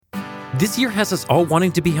This year has us all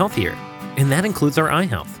wanting to be healthier, and that includes our eye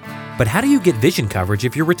health. But how do you get vision coverage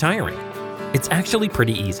if you're retiring? It's actually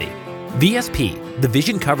pretty easy. VSP, the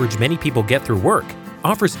vision coverage many people get through work,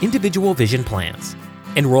 offers individual vision plans.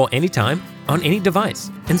 Enroll anytime, on any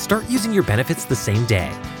device, and start using your benefits the same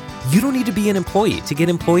day. You don't need to be an employee to get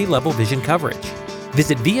employee-level vision coverage.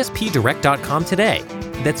 Visit vspdirect.com today.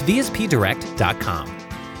 That's vspdirect.com.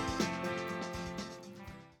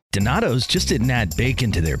 Donato's just didn't add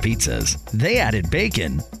bacon to their pizzas. They added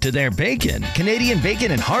bacon to their bacon. Canadian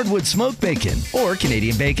bacon and hardwood smoked bacon. Or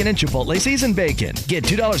Canadian bacon and Chipotle seasoned bacon. Get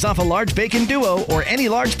 $2 off a large bacon duo or any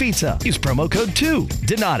large pizza. Use promo code 2.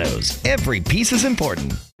 Donato's. Every piece is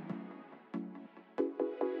important.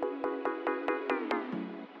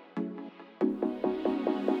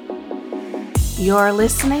 You're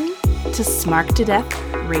listening to Smart to Death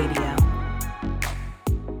Radio.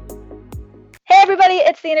 Hey everybody,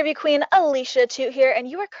 it's the interview queen Alicia Toot here, and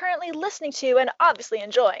you are currently listening to and obviously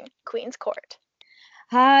enjoying Queen's Court.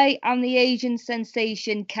 Hi, I'm the Asian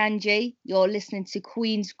sensation Kanji. You're listening to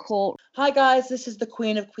Queen's Court. Hi guys, this is the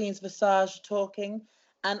Queen of Queen's Visage talking,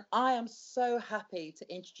 and I am so happy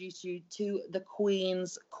to introduce you to the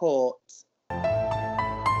Queen's Court.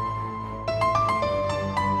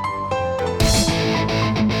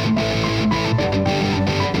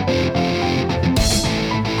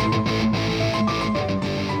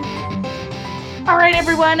 All right,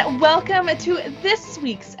 everyone, welcome to this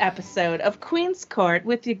week's episode of Queen's Court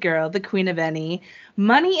with your girl, the Queen of Any,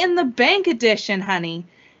 Money in the Bank edition, honey.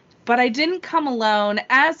 But I didn't come alone.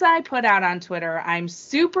 As I put out on Twitter, I'm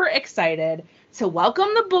super excited to welcome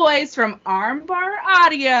the boys from Armbar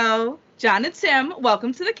Audio. John and Tim,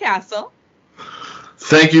 welcome to the castle.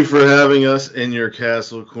 Thank you for having us in your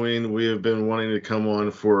castle, Queen. We have been wanting to come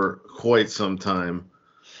on for quite some time.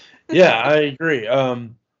 Yeah, I agree.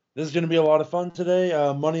 This is going to be a lot of fun today.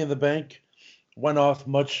 Money in the Bank went off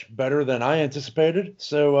much better than I anticipated,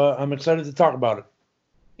 so I'm excited to talk about it.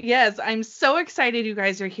 Yes, I'm so excited you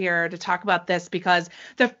guys are here to talk about this because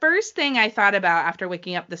the first thing I thought about after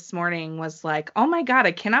waking up this morning was like, oh my God,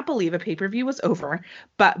 I cannot believe a pay-per-view was over,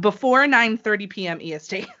 but before 9:30 p.m.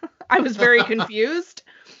 EST. I was very confused.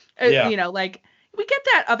 Yeah. You know, like we get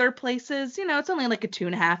that other places, you know, it's only like a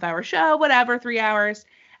 2.5 hour show, whatever, 3 hours.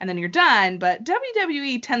 And then you're done. But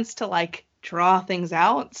WWE tends to like draw things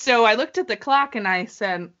out. So I looked at the clock and I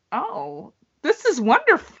said, oh, this is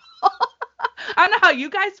wonderful. I don't know how you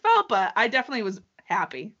guys felt, but I definitely was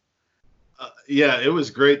happy. Yeah, it was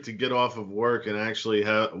great to get off of work and actually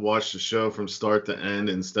watch the show from start to end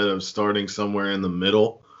instead of starting somewhere in the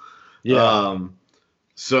middle. Yeah.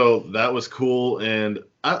 So that was cool. And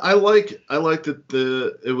I liked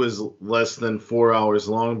that it was less than 4 hours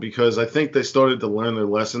long because I think they started to learn their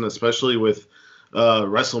lesson, especially with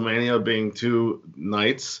WrestleMania being 2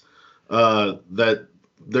 nights, that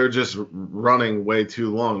they're just running way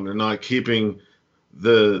too long. They're not keeping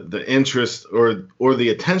the interest or the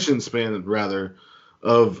attention span rather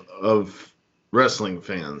of wrestling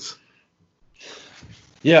fans.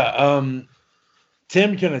 Yeah,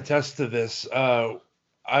 Tim can attest to this.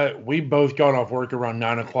 We both got off work around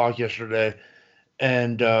 9 o'clock yesterday,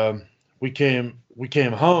 and we came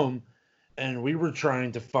home, and we were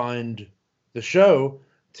trying to find the show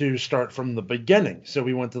to start from the beginning. So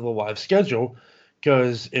we went to the live schedule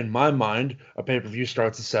because, in my mind, a pay-per-view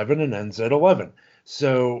starts at 7 and ends at 11.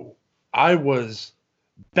 So I was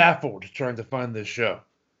baffled trying to find this show.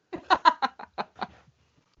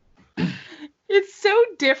 It's so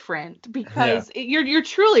different because you're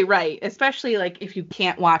truly right, especially like if you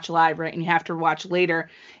can't watch live, right, and you have to watch later.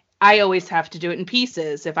 I always have to do it in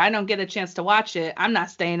pieces. If I don't get a chance to watch it, I'm not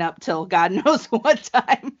staying up till God knows what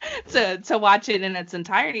time to watch it in its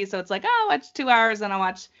entirety. So it's like, oh, I'll watch 2 hours and I'll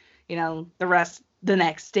watch, you know, the rest the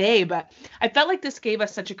next day. But I felt like this gave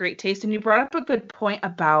us such a great taste. And you brought up a good point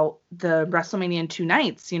about the WrestleMania in 2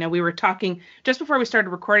 nights. You know, we were talking just before we started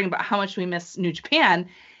recording about how much we miss New Japan.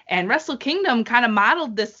 And Wrestle Kingdom kind of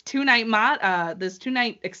modeled this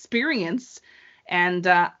 2-night experience. And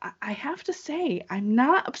I have to say, I'm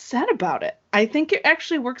not upset about it. I think it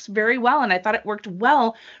actually works very well. And I thought it worked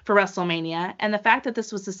well for WrestleMania. And the fact that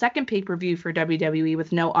this was the second pay-per-view for WWE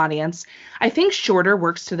with no audience, I think shorter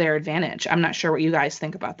works to their advantage. I'm not sure what you guys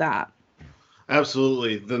think about that.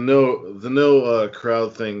 Absolutely. The no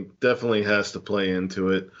crowd thing definitely has to play into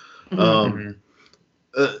it.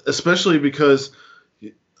 Especially because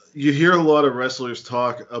you hear a lot of wrestlers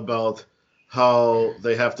talk about how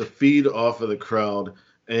they have to feed off of the crowd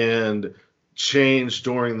and change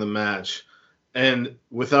during the match. And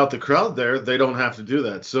without the crowd there, they don't have to do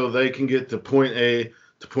that. So they can get to point A,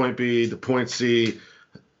 to point B, to point C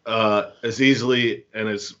as easily and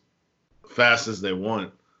as fast as they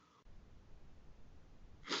want.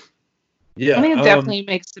 Yeah, I think it definitely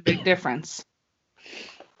makes a big difference.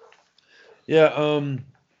 Yeah,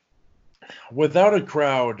 without a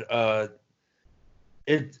crowd,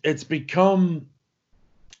 it's become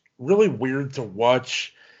really weird to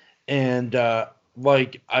watch, and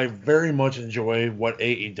like I very much enjoy what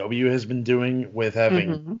AEW has been doing with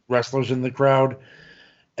having wrestlers in the crowd,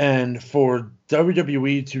 and for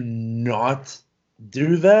WWE to not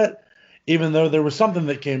do that, even though there was something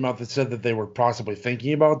that came out that said that they were possibly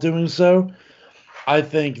thinking about doing so, I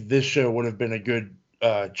think this show would have been a good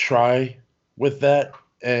try with that,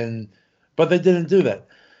 but they didn't do that.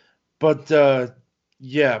 But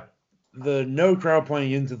yeah, the no crowd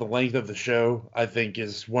playing into the length of the show, I think,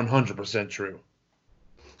 is 100% true.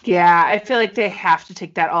 Yeah, I feel like they have to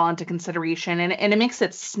take that all into consideration, and it makes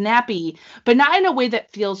it snappy, but not in a way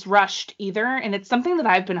that feels rushed either. And it's something that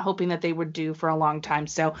I've been hoping that they would do for a long time.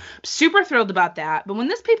 So I'm super thrilled about that. But when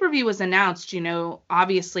this pay-per-view was announced,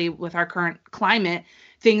 obviously with our current climate,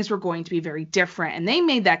 things were going to be very different. And they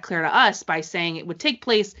made that clear to us by saying it would take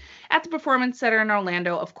place at the Performance Center in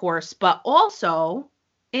Orlando, of course, but also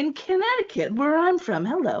in Connecticut, where I'm from,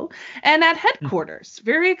 hello, and at headquarters.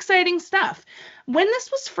 Very exciting stuff. When this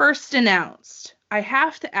was first announced, I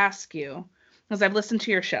have to ask you, because I've listened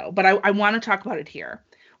to your show, but I want to talk about it here.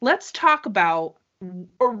 Let's talk about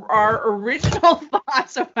our original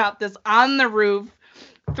thoughts about this on the roof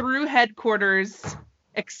through headquarters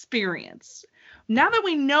experience. Now that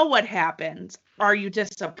we know what happened, are you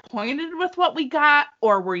disappointed with what we got,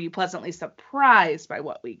 or were you pleasantly surprised by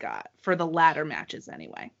what we got for the latter matches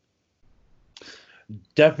anyway?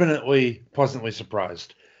 Definitely pleasantly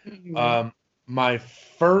surprised. My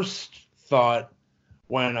first thought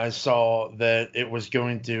when I saw that it was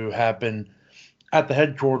going to happen at the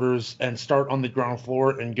headquarters and start on the ground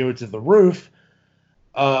floor and go to the roof,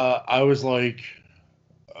 I was like,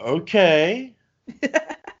 okay.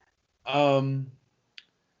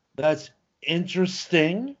 That's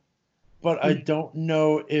interesting, but I don't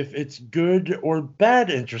know if it's good or bad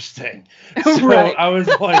interesting. So Right. I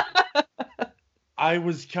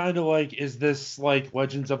was kind of like, is this like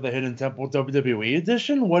Legends of the Hidden Temple WWE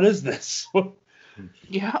edition? What is this?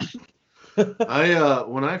 Yeah.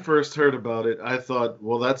 When I first heard about it, I thought,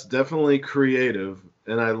 well, that's definitely creative,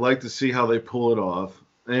 and I'd like to see how they pull it off.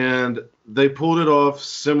 And they pulled it off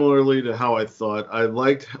similarly to how I thought. I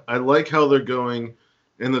like how they're going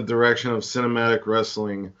in the direction of cinematic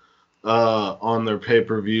wrestling on their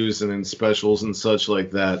pay-per-views and in specials and such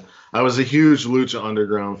like that. I was a huge Lucha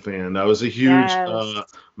Underground fan. I was a huge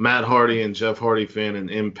Matt Hardy and Jeff Hardy fan in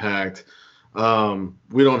Impact. We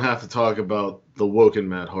don't have to talk about the woken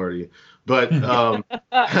Matt Hardy, but No,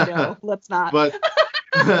 let's not. But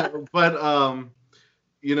I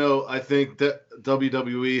think that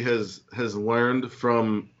WWE has learned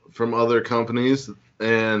from other companies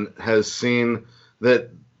and has seen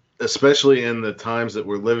that, especially in the times that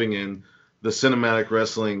we're living in, the cinematic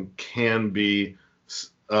wrestling can be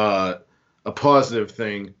a positive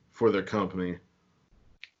thing for their company.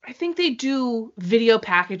 I think they do video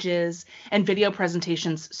packages and video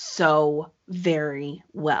presentations so very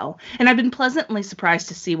well. And I've been pleasantly surprised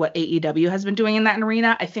to see what AEW has been doing in that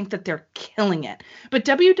arena. I think that they're killing it. But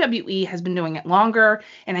WWE has been doing it longer,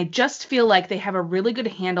 and I just feel like they have a really good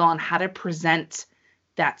handle on how to present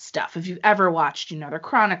that stuff. If you've ever watched, their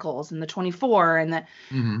Chronicles and the 24 and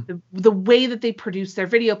the way that they produce their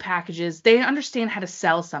video packages, they understand how to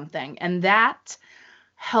sell something. And that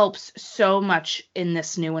helps so much in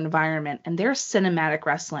this new environment. And their cinematic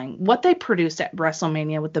wrestling, what they produced at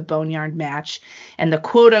WrestleMania with the Boneyard match and the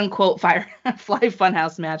quote unquote Fly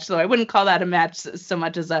Funhouse match. So I wouldn't call that a match so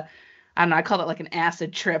much as I called it like an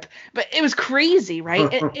acid trip, but it was crazy,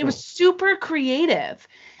 right? It was super creative.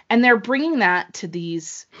 And they're bringing that to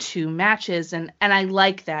these two matches, and I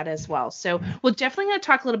like that as well. So we're definitely going to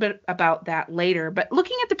talk a little bit about that later. But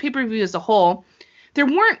looking at the pay-per-view as a whole, there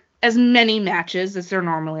weren't as many matches as there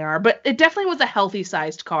normally are, but it definitely was a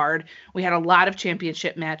healthy-sized card. We had a lot of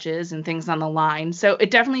championship matches and things on the line, so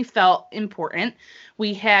it definitely felt important.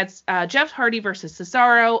 We had Jeff Hardy versus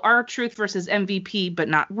Cesaro, R-Truth versus MVP, but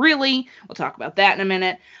not really. We'll talk about that in a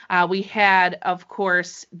minute. We had, of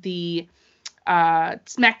course, the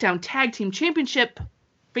SmackDown Tag Team Championship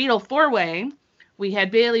Fatal 4-Way. We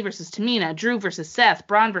had Bayley versus Tamina, Drew versus Seth,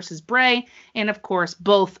 Braun versus Bray, and of course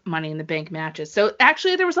both Money in the Bank matches. So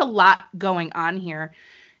actually there was a lot going on here.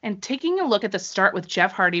 And taking a look at the start with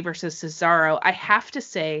Jeff Hardy versus Cesaro, I have to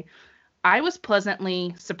say I was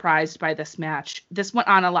pleasantly surprised by this match. This went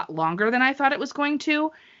on a lot longer than I thought it was going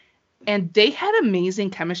to. And they had amazing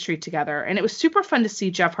chemistry together. And it was super fun to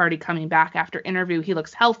see Jeff Hardy coming back after interview. He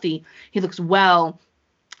looks healthy. He looks well.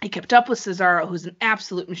 He kept up with Cesaro, who's an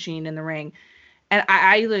absolute machine in the ring. And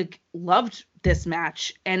I like loved this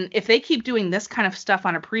match. And if they keep doing this kind of stuff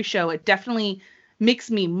on a pre-show, it definitely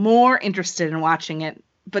makes me more interested in watching it.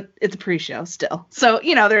 But it's a pre-show still. So,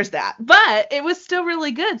 there's that. But it was still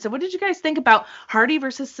really good. So what did you guys think about Hardy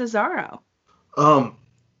versus Cesaro?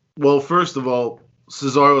 Well, first of all,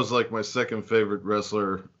 Cesaro is like my second favorite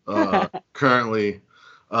wrestler currently.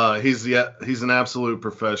 He's an absolute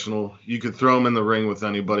professional. You could throw him in the ring with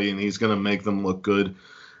anybody, and he's going to make them look good.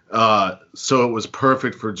 So it was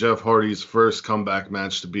perfect for Jeff Hardy's first comeback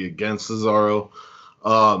match to be against Cesaro.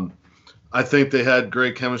 I think they had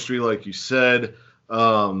great chemistry, like you said,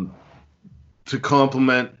 to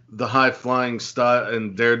complement the high-flying style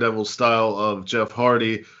and daredevil style of Jeff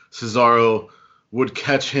Hardy. Cesaro would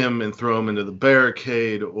catch him and throw him into the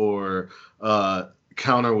barricade or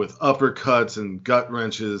counter with uppercuts and gut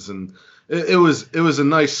wrenches. And it was a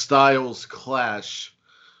nice styles clash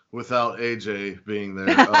without AJ being there.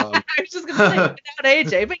 I was just going to say without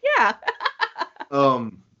AJ, but yeah.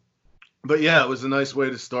 But yeah, it was a nice way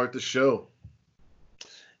to start the show.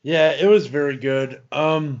 Yeah, it was very good.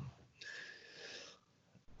 I'm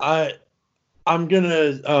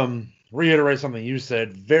gonna reiterate something you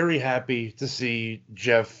said. Very happy to see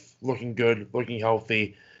Jeff looking good, looking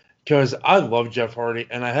healthy, because I love Jeff Hardy,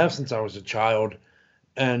 and I have since I was a child.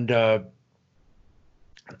 And to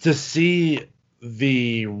see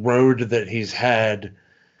the road that he's had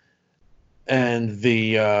and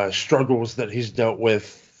the struggles that he's dealt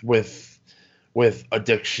with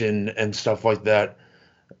addiction and stuff like that,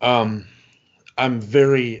 I'm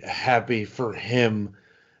very happy for him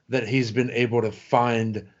that he's been able to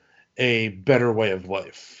find a better way of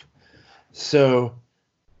life. So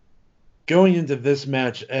going into this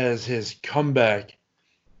match as his comeback,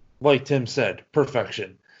 like Tim said,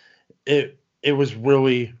 perfection. It was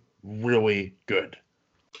really, really good.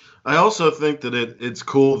 I also think that it's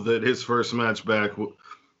cool that his first match back,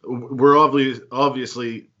 we're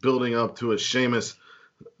obviously building up to a Sheamus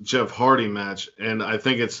Jeff Hardy match, and I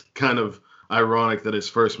think it's kind of ironic that his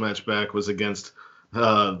first match back was against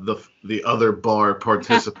the other bar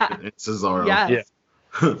participant in Cesaro. Yes.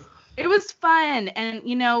 Yeah. It was fun, and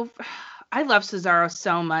I love Cesaro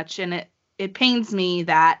so much, and it pains me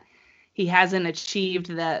that he hasn't achieved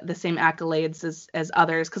the same accolades as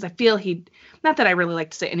others, because I feel not that I really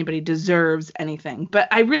like to say anybody deserves anything, but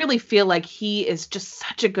I really feel like he is just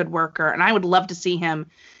such a good worker, and I would love to see him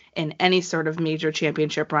in any sort of major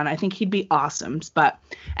championship run. I think he'd be awesome. But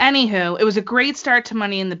anywho, it was a great start to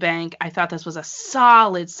Money in the Bank. I thought this was a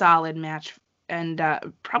solid match, and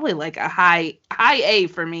probably like a high A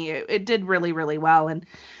for me. It did really, really well, and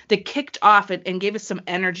they kicked off and gave us some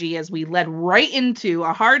energy as we led right into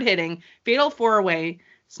a hard-hitting Fatal 4-Way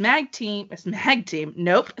SmackDown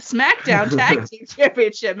Tag Team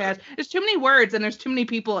Championship match. There's too many words and there's too many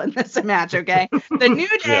people in this match, okay? The New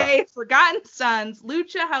Day, Forgotten Sons,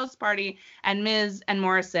 Lucha House Party, and Miz and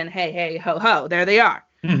Morrison. Hey, ho, ho. There they are.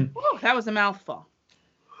 Mm-hmm. Whew, that was a mouthful.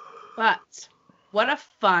 But what a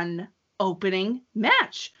fun opening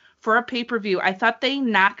match for a pay-per-view. I thought they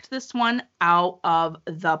knocked this one out of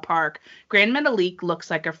the park. Grand Metalik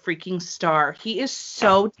looks like a freaking star. He is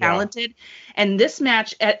so talented. Yeah. And this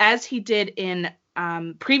match, as he did in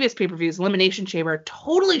previous pay-per-views, Elimination Chamber,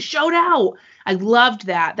 totally showed out. I loved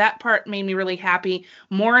that. That part made me really happy.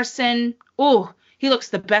 Morrison, he looks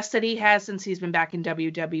the best that he has since he's been back in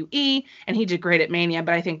WWE, and he did great at Mania,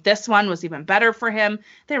 but I think this one was even better for him.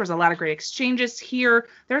 There was a lot of great exchanges here.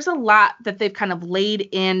 There's a lot that they've kind of laid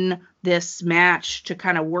in this match to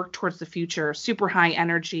kind of work towards the future. Super high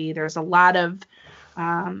energy. There's a lot of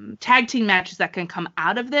tag team matches that can come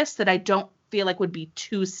out of this that I don't feel like would be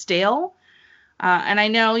too stale. And I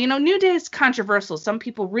know, New Day is controversial. Some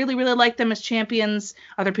people really, really like them as champions.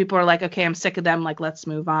 Other people are like, okay, I'm sick of them. Like, let's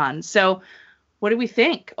move on. So what do we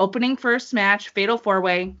think? Opening first match, Fatal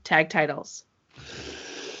 4-Way, tag titles.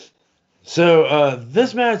 So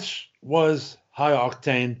this match was high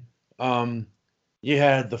octane. You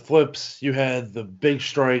had the flips, you had the big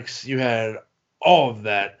strikes, you had all of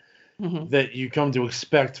that that you come to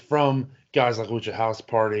expect from guys like Lucha House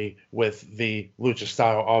Party with the Lucha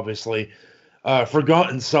style, obviously.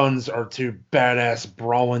 Forgotten Sons are two badass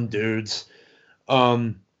brawling dudes.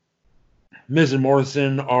 Miz and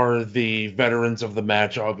Morrison are the veterans of the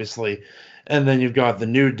match, obviously. And then you've got the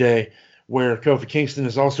New Day, where Kofi Kingston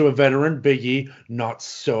is also a veteran. Big E, not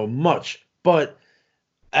so much, but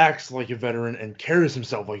acts like a veteran and carries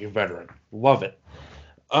himself like a veteran. Love it.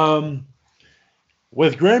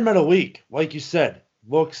 With Grand Metalik, like you said,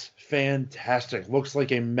 looks fantastic. Looks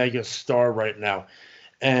like a mega star right now.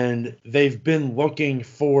 And they've been looking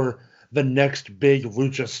for the next big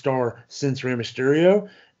lucha star since Rey Mysterio.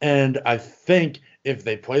 And I think if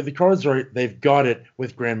they play the cards right, they've got it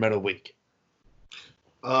with Grand Metalik.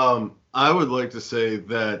 I would like to say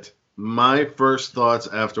that my first thoughts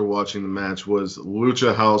after watching the match was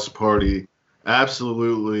Lucha House Party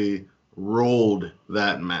absolutely rolled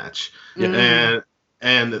that match.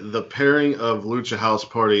 And the pairing of Lucha House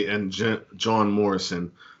Party and John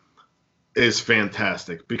Morrison is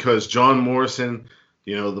fantastic because John Morrison,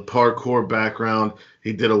 you know, the parkour background,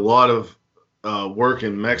 he did a lot of work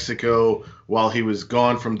in Mexico while he was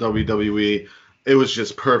gone from WWE. It was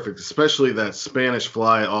just perfect, especially that Spanish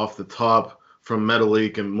fly off the top from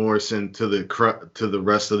Metalik and Morrison to the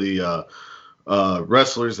rest of the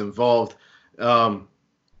wrestlers involved. Like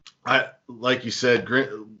you said,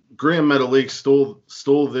 Graham Metalik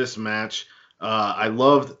stole this match. I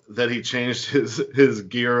loved that he changed his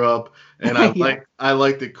gear up, and I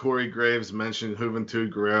like that Corey Graves mentioned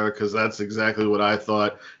Juventud Guerrera because that's exactly what I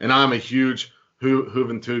thought. And I'm a huge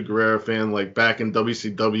Juventud Guerrera fan. Like back in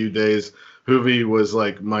WCW days, Juvi was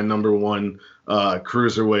like my number one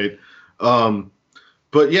cruiserweight.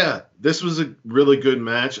 But yeah, this was a really good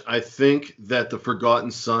match. I think that the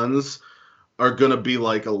Forgotten Sons are going to be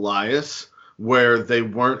like Elias, where they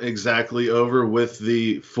weren't exactly over with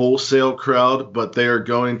the Full Sail crowd, but they are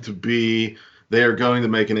going to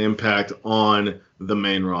make an impact on the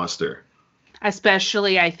main roster.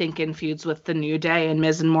 Especially, I think, in feuds with the New Day and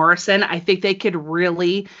Miz and Morrison. I think they could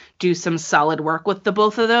really do some solid work with the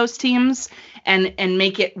both of those teams and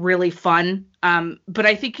make it really fun. But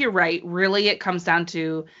I think you're right. Really, it comes down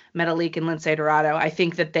to Metalik and Lince Dorado. I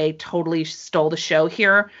think that they totally stole the show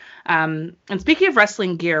here. And speaking of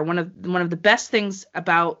wrestling gear, one of the best things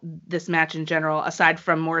about this match in general, aside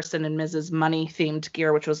from Morrison and Miz's money-themed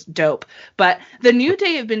gear, which was dope, but the New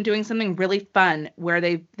Day have been doing something really fun where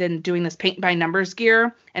they've been doing this paint-by-numbers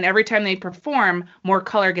gear, and every time they perform, more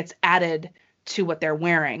color gets added to what they're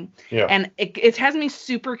wearing. Yeah. And it has me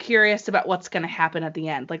super curious about what's going to happen at the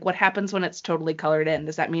end. Like, what happens when it's totally colored in?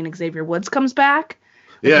 Does that mean Xavier Woods comes back?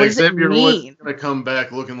 Yeah, Xavier Woods is going to come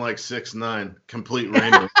back looking like 6'9", complete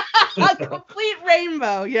rainbow. A complete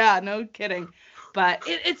rainbow. Yeah, no kidding. But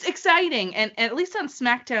it's exciting. And at least on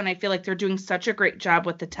SmackDown, I feel like they're doing such a great job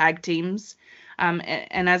with the tag teams.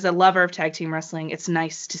 And as a lover of tag team wrestling, it's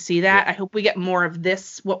nice to see that. Yeah. I hope we get more of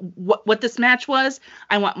this. What this match was,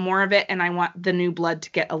 I want more of it, and I want the new blood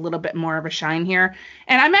to get a little bit more of a shine here.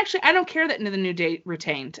 And I don't care that the New Day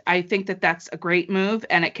retained. I think that that's a great move,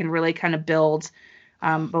 and it can really kind of build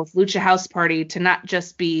both Lucha House Party to not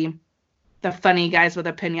just be the funny guys with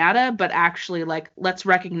a piñata, but actually, like, let's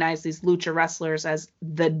recognize these lucha wrestlers as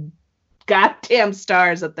the goddamn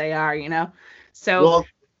stars that they are, you know? So, well,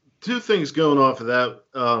 two things going off of that.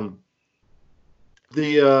 Oh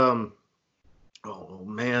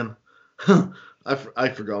man, I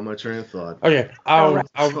forgot my train of thought. Okay, I'll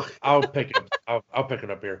pick it. I'll pick it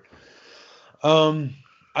up here.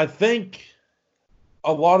 I think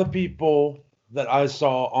a lot of people that I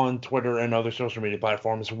saw on Twitter and other social media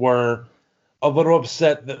platforms were a little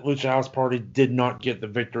upset that Lucha House Party did not get the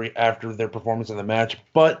victory after their performance in the match.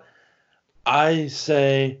 But I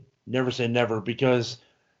say never, because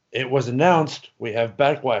it was announced we have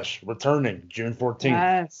Backlash returning June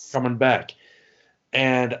 14th, coming back.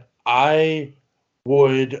 And I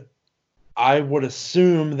would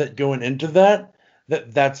assume that going into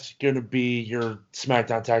that's going to be your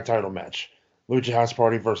SmackDown Tag Title match. Lucha House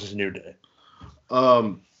Party versus New Day.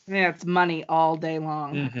 Yeah, it's money all day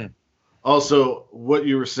long. Mm-hmm. Also, what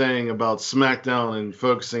you were saying about SmackDown and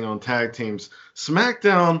focusing on tag teams,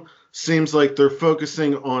 SmackDown seems like they're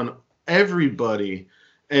focusing on everybody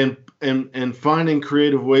and finding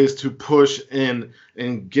creative ways to push and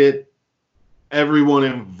get everyone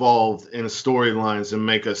involved in storylines and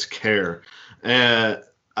make us care. And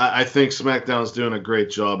I think SmackDown's doing a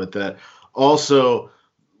great job at that. Also,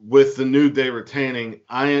 with the New Day retaining,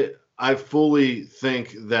 I fully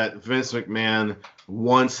think that Vince McMahon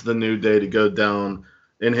wants the New Day to go down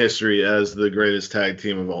in history as the greatest tag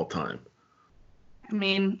team of all time. I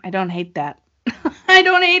mean, I don't hate that. I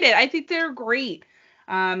don't hate it. I think they're great.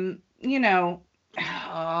 You know,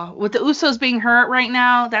 with the Usos being hurt right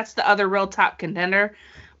now, that's the other real top contender.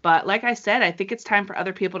 But like I said, I think it's time for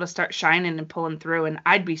other people to start shining and pulling through. And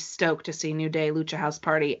I'd be stoked to see New Day Lucha House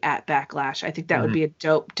Party at Backlash. I think that would be a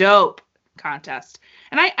dope contest.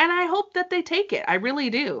 And I hope that they take it. I really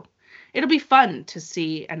do. It'll be fun to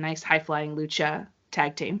see a nice high-flying lucha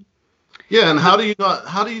tag team. Yeah, and how do you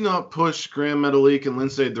not push Graham Metalik and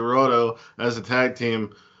Lince Dorado as a tag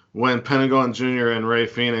team when Pentagon Jr. and Rey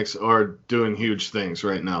Fenix are doing huge things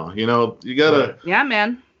right now. You know, you gotta Yeah,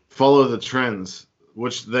 man. follow the trends,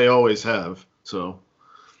 which they always have. So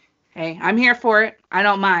Hey, I'm here for it. I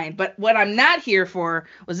don't mind. But what I'm not here for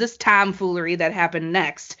was this tomfoolery that happened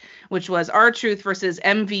next, which was R-Truth versus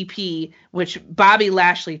MVP, which Bobby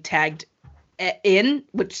Lashley tagged in,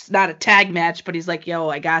 which is not a tag match, but he's like, yo,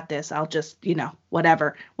 I got this. I'll just,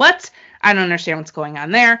 whatever. What? I don't understand what's going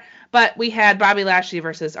on there. But we had Bobby Lashley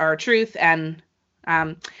versus R-Truth, and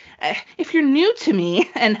if you're new to me,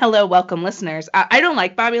 and hello, welcome listeners, I don't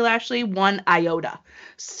like Bobby Lashley one iota.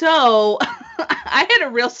 So I had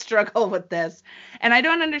a real struggle with this, and I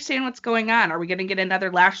don't understand what's going on. Are we going to get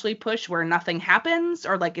another Lashley push where nothing happens?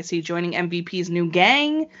 Or like, is he joining MVP's new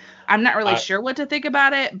gang? I'm not really sure what to think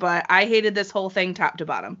about it, but I hated this whole thing top to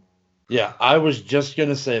bottom. Yeah, I was just going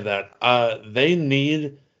to say that. They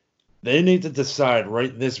need to decide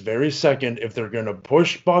right this very second if they're going to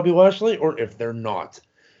push Bobby Lashley or if they're not.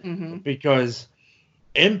 Mm-hmm. Because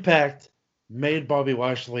Impact made Bobby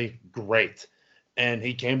Lashley great. And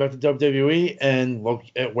he came back to WWE, and look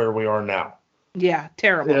at where we are now. Yeah,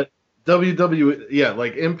 terrible. Yeah, WWE,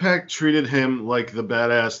 like Impact treated him like the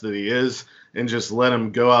badass that he is and just let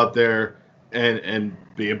him go out there and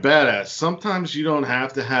be a badass. Sometimes you don't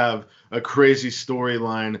have to have a crazy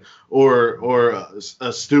storyline or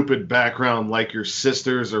a stupid background like your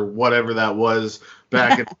sisters or whatever that was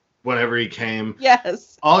back at whenever he came.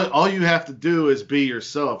 Yes. All you have to do is be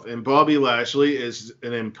yourself. And Bobby Lashley is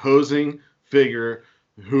an imposing figure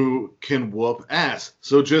who can whoop ass.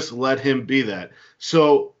 So just let him be that.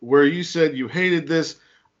 So where you said you hated this,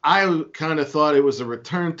 I kind of thought it was a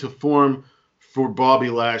return to form for Bobby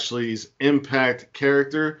Lashley's Impact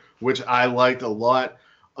character, which I liked a lot.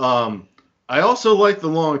 I also like the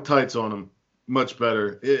long tights on him much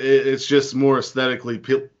better. It's just more aesthetically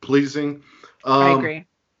pleasing. I agree.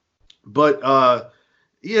 But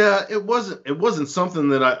yeah, it wasn't something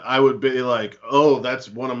that I would be like, oh, that's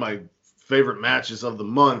one of my favorite matches of the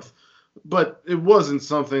month. But it wasn't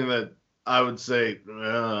something that I would say,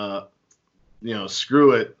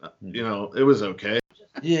 screw it. It was okay.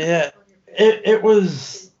 Yeah, it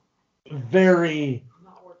was very,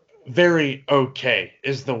 very okay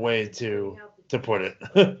is the way to put it.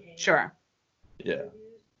 Sure. Yeah.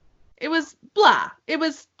 It was blah. It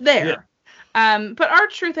was there. Yeah. But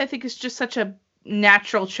R-Truth, I think, is just such a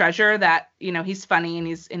natural treasure that, he's funny and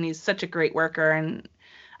he's such a great worker, and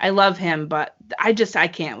I love him, but I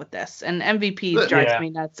can't with this. And MVP drives me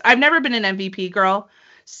nuts. I've never been an MVP girl,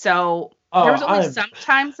 so there was only some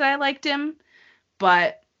times that I liked him,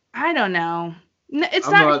 but I don't know. It's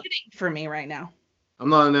not hitting for me right now. I'm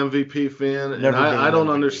not an MVP fan, and I don't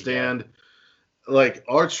understand. Like,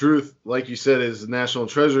 R-Truth, like you said, is a national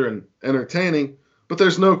treasure and entertaining, but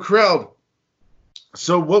there's no crowd.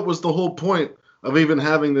 So what was the whole point of even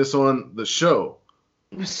having this on the show?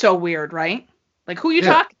 It was so weird, right? Like, who are you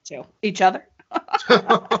talking to? Each other?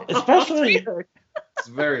 Especially, it's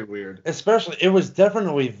very weird. Especially, it was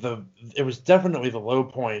definitely the low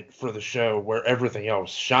point for the show where everything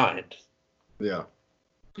else shined. Yeah.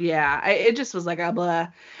 Yeah, it just was like a blah.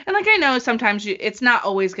 And like, I know sometimes it's not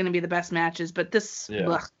always going to be the best matches, but this,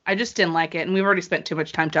 blah, I just didn't like it. And we've already spent too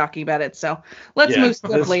much time talking about it. So let's move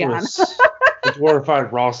swiftly on. The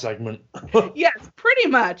glorified Raw segment. Yes, pretty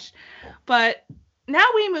much. But now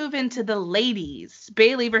we move into the ladies.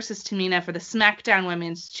 Bayley versus Tamina for the SmackDown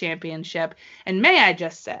Women's Championship. And may I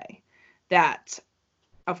just say that,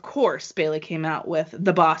 of course, Bayley came out with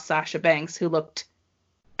the boss, Sasha Banks, who looked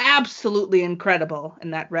absolutely incredible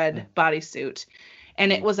in that red bodysuit.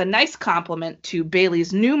 And it was a nice compliment to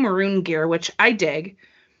Bayley's new maroon gear, which I dig,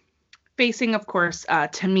 facing, of course,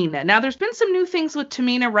 Tamina. Now, there's been some new things with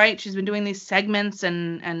Tamina, right? She's been doing these segments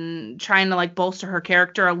and trying to, like, bolster her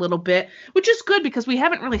character a little bit, which is good because we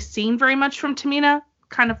haven't really seen very much from Tamina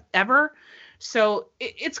kind of ever. So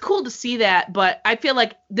it's cool to see that, but I feel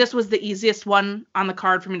like this was the easiest one on the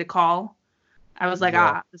card for me to call. I was like,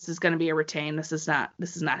 this is going to be a retain. This is not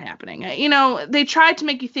happening. They tried to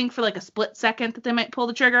make you think for like a split second that they might pull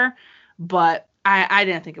the trigger, but I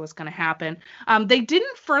didn't think it was going to happen. They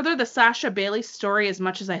didn't further the Sasha Bayley story as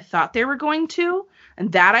much as I thought they were going to,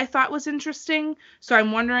 and that I thought was interesting. So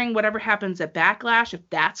I'm wondering whatever happens at Backlash, if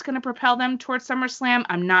that's going to propel them towards SummerSlam.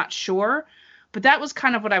 I'm not sure, but that was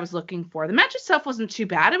kind of what I was looking for. The match itself wasn't too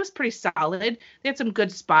bad. It was pretty solid. They had some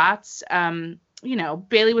good spots.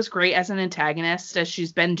 Bayley was great as an antagonist, as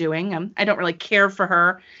she's been doing. I don't really care for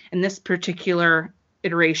her in this particular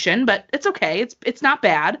iteration, but it's okay. It's not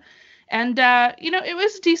bad. And, it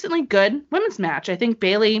was a decently good women's match. I think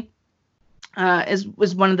Bayley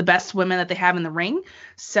was one of the best women that they have in the ring.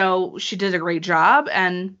 So she did a great job.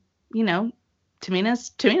 And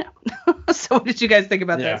Tamina's Tamina. So what did you guys think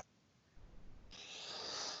about this?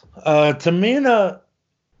 Tamina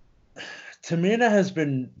has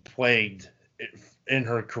been plagued in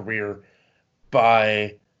her career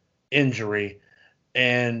by injury,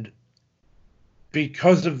 and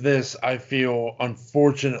because of this, I feel,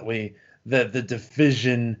 unfortunately, that the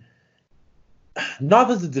division, not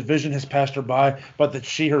that the division has passed her by, but that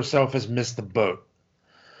she herself has missed the boat.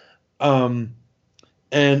 And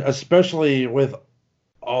especially with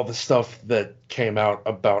all the stuff that came out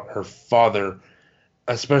about her father,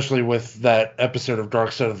 especially with that episode of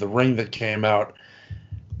Dark Side of the Ring that came out,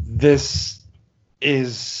 this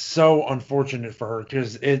is so unfortunate for her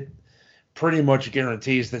because it pretty much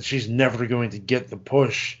guarantees that she's never going to get the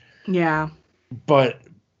push. Yeah. But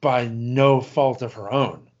by no fault of her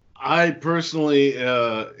own. I personally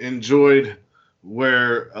enjoyed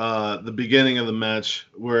where the beginning of the match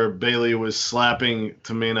where Bayley was slapping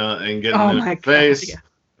Tamina and getting in her face, yeah.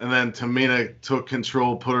 And then Tamina took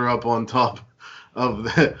control, put her up on top of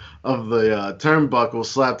the turnbuckle,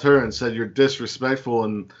 slapped her, and said, "You're disrespectful."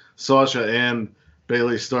 And Sasha and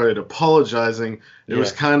Bayley started apologizing. It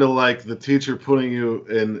was kind of like the teacher putting you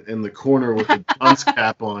in the corner with a dunce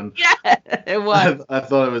cap on. Yeah, it was. I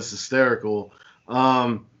thought it was hysterical.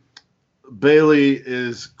 Bayley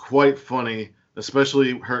is quite funny,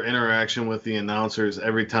 especially her interaction with the announcers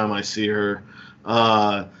every time I see her.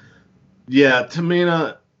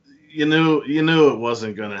 Tamina, you knew it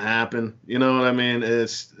wasn't going to happen. You know what I mean?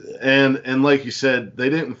 And like you said, they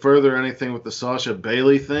didn't further anything with the Sasha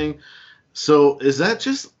Bayley thing. So is it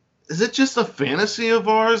just a fantasy of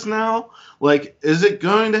ours now? Like, is it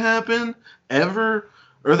going to happen ever?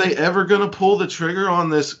 Are they ever going to pull the trigger on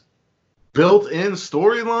this built-in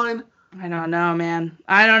storyline? I don't know, man.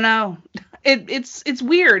 I don't know. It's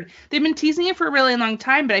weird. They've been teasing it for a really long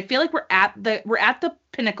time, but I feel like we're at the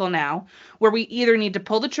pinnacle now where we either need to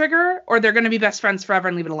pull the trigger or they're going to be best friends forever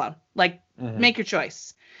and leave it alone. Like, make your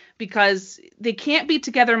choice, because they can't be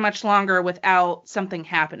together much longer without something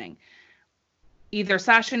happening. Either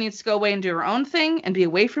Sasha needs to go away and do her own thing and be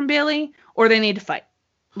away from Bayley, or they need to fight.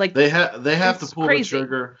 Like, they have to pull the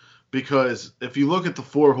trigger, because if you look at the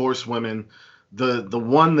 4 horsewomen, the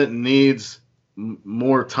one that needs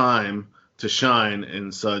more time to shine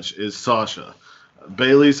and such is Sasha.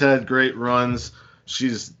 Bayley's had great runs.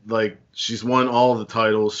 She's won all the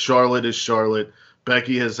titles. Charlotte is Charlotte.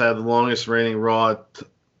 Becky has had the longest reigning Raw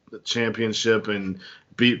championship and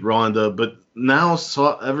beat Ronda, but now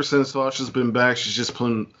ever since Sasha's been back, she's just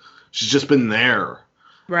been there,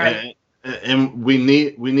 right? And we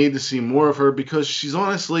need to see more of her, because she's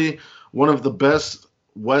honestly one of the best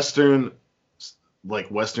Western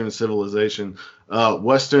civilization,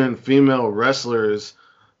 Western female wrestlers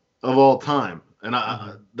of all time,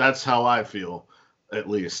 and that's how I feel, at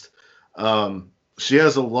least. She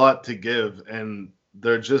has a lot to give, and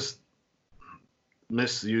they're just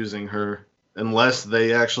misusing her. Unless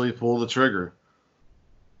they actually pull the trigger.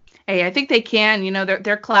 Hey, I think they can.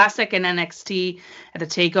 They're classic in NXT at the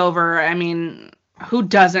TakeOver. I mean, who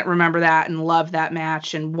doesn't remember that and love that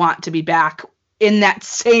match and want to be back in that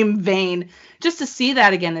same vein? Just to see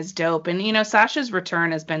that again is dope. And, Sasha's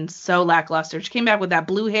return has been so lackluster. She came back with that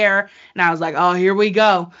blue hair, and I was like, oh, here we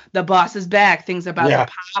go. The boss is back. Things about to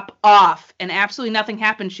pop off. And absolutely nothing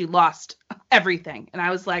happened. She lost everything. And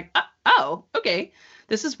I was like, oh, okay.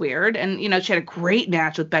 This is weird. And, she had a great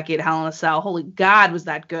match with Becky at Hell in a Cell. Holy God, was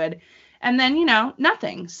that good. And then,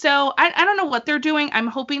 nothing. So I don't know what they're doing. I'm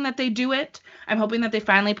hoping that they do it. I'm hoping that they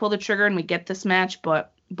finally pull the trigger and we get this match.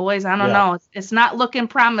 But, boys, I don't know. It's not looking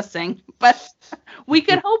promising. But we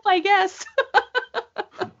could hope, I guess.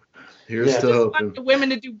 Here's to hoping. I want the women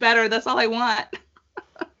to do better. That's all I want.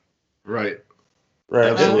 Right.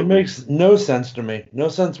 It makes no sense to me. No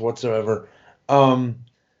sense whatsoever.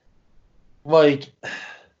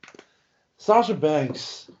 Sasha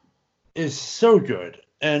Banks is so good,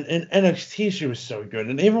 and in NXT she was so good,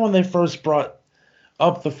 and even when they first brought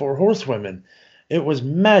up the 4 horsewomen, it was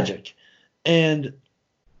magic. And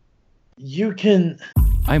you can...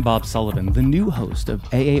 I'm Bob Sullivan, the new host of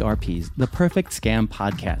AARP's The Perfect Scam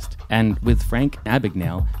podcast. And with Frank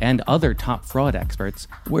Abagnale and other top fraud experts,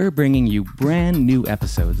 we're bringing you brand new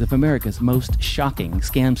episodes of America's most shocking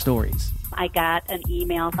scam stories. I got an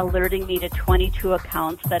email alerting me to 22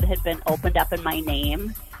 accounts that had been opened up in my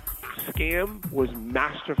name. Scam was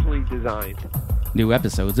masterfully designed. New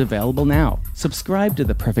episodes available now. Subscribe to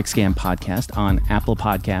the Perfect Scam podcast on Apple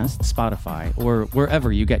Podcasts, Spotify, or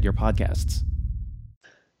wherever you get your podcasts.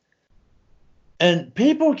 And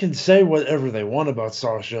people can say whatever they want about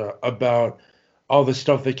Sasha, about all the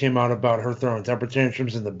stuff that came out about her throwing temper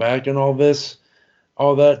tantrums in the back and all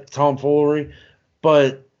all that tomfoolery.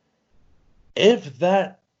 But if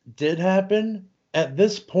that did happen at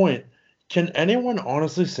this point, can anyone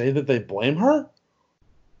honestly say that they blame her?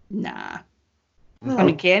 Nah. No. I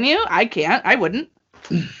mean, can you? I can't. I wouldn't.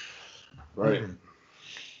 Right.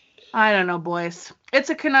 I don't know, boys. It's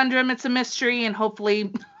a conundrum. It's a mystery, and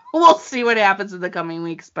hopefully we'll see what happens in the coming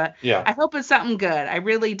weeks. But Yeah. I hope it's something good. I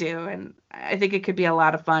really do, and I think it could be a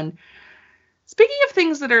lot of fun. Speaking of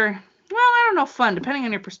things that are, well, I don't know, fun, depending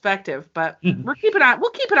on your perspective, but we'll keep it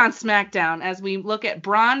on SmackDown as we look at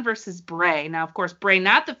Braun versus Bray. Now, of course, Bray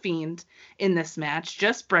not the Fiend in this match,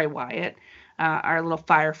 just Bray Wyatt, our little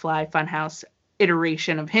Firefly Funhouse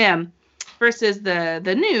iteration of him, versus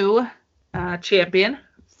the new champion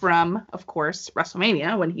from, of course,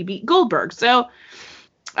 WrestleMania when he beat Goldberg. So,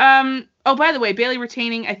 oh, by the way, Bayley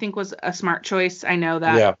retaining, I think, was a smart choice. I know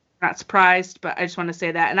that. Yeah. Not surprised, but I just want to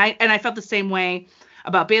say that. And I felt the same way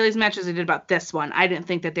about Bayley's match as I did about this one. I didn't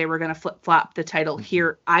think that they were going to flip-flop the title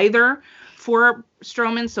here either for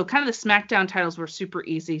Strowman. So kind of the SmackDown titles were super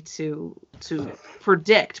easy to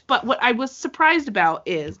predict. But what I was surprised about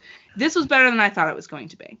is this was better than I thought it was going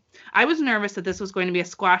to be. I was nervous that this was going to be a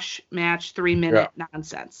squash match, 3-minute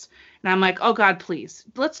nonsense. And I'm like, oh God, please,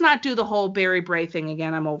 let's not do the whole Barry Bray thing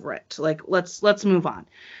again. I'm over it. Like, let's move on.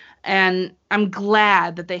 And I'm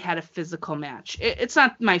glad that they had a physical match. It's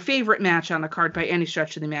not my favorite match on the card by any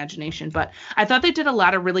stretch of the imagination, but I thought they did a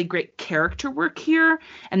lot of really great character work here,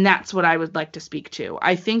 and that's what I would like to speak to.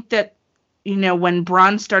 I think that, you know, when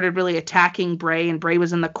Braun started really attacking Bray and Bray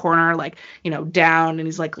was in the corner, like, you know, down, and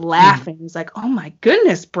he's like laughing. He's like, oh my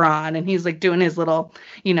goodness, Braun. And he's like doing his little,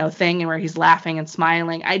 you know, thing where he's laughing and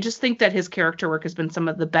smiling. I just think that his character work has been some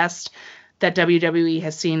of the best that WWE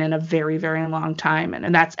has seen in a very, very long time.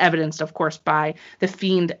 And that's evidenced, of course, by The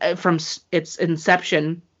Fiend from its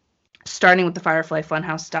inception, starting with the Firefly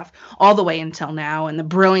Funhouse stuff all the way until now, and the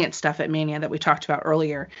brilliant stuff at Mania that we talked about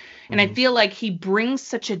earlier. And I feel like he brings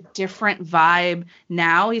such a different vibe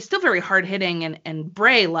now. He's still very hard-hitting and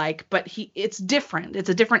Bray-like, but it's different. It's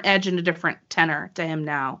a different edge and a different tenor to him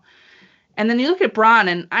now. And then you look at Braun,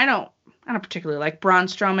 and I don't particularly like Braun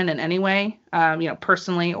Strowman in any way, you know,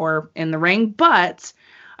 personally or in the ring, but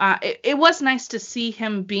it was nice to see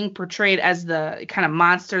him being portrayed as the kind of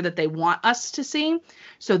monster that they want us to see.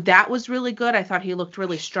 So that was really good. I thought he looked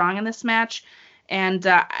really strong in this match, and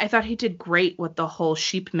I thought he did great with the whole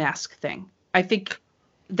sheep mask thing. I think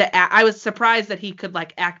that I was surprised that he could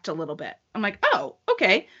like act a little bit. I'm like, oh,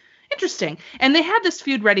 okay. Interesting. And they had this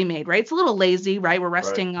feud ready-made, right? It's a little lazy, right? We're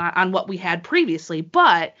resting on what we had previously,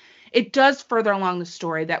 but it does further along the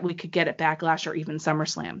story that we could get at Backlash or even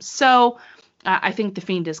SummerSlam. So I think The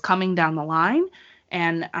Fiend is coming down the line,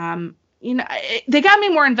 and you know, they got me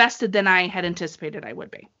more invested than I had anticipated I would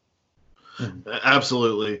be.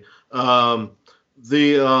 Absolutely. The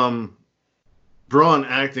Braun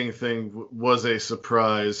acting thing was a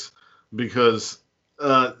surprise because,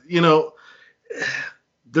 you know,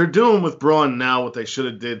 they're doing with Braun now what they should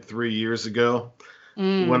have did 3 years ago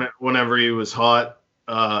whenever he was hot.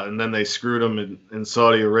 And then they screwed him in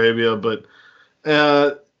Saudi Arabia. But,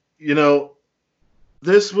 you know,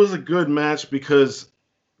 this was a good match because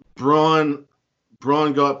Braun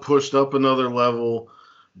got pushed up another level.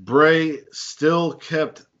 Bray has still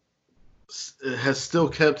kept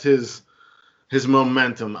his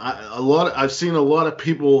momentum. I've seen a lot of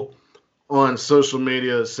people on social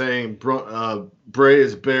media saying Bray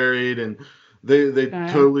is buried and they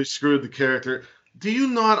totally screwed the character. Do you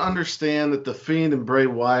not understand that The Fiend and Bray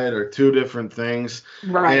Wyatt are two different things?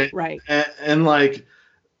 Right. And like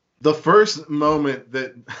the first moment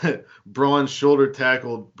that Braun shoulder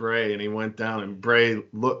tackled Bray and he went down and Bray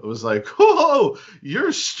was like, "Oh,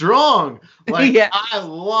 you're strong!" Like I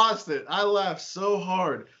lost it. I laughed so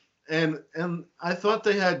hard, and I thought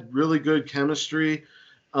they had really good chemistry.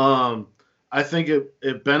 I think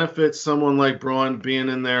it benefits someone like Braun being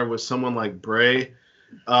in there with someone like Bray.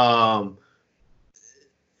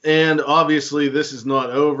 And obviously, this is not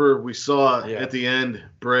over. We saw at the end,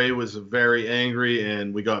 Bray was very angry,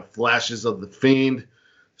 and we got flashes of The Fiend.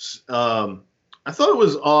 I thought it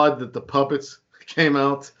was odd that the puppets came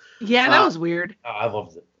out. Yeah, that was weird. I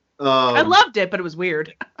loved it. I loved it, but it was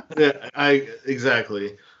weird. Yeah,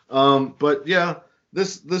 exactly. But yeah,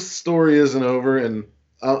 this story isn't over, and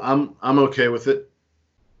I'm okay with it.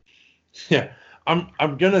 Yeah,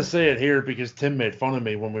 I'm gonna say it here because Tim made fun of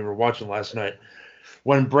me when we were watching last night.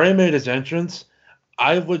 When Bray made his entrance,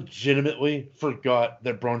 I legitimately forgot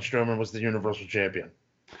that Braun Strowman was the Universal Champion.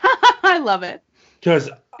 I love it. Because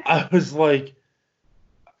I was like,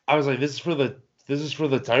 this is for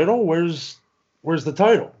the title? Where's the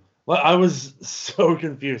title? Like, I was so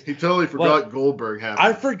confused. He totally forgot Goldberg happened.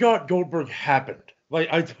 I forgot Goldberg happened. Like,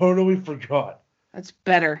 I totally forgot. That's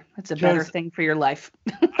better. That's a better thing for your life.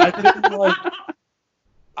 I think, like,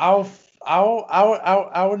 I'll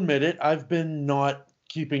admit it. I've been not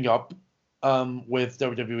keeping up with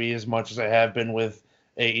WWE as much as I have been with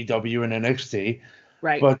AEW and NXT.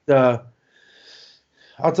 Right. But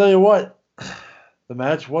I'll tell you what, the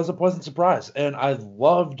match was a pleasant surprise, and I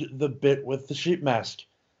loved the bit with the sheep mask.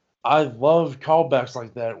 I love callbacks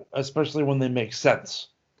like that, especially when they make sense.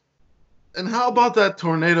 And how about that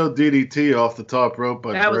tornado DDT off the top rope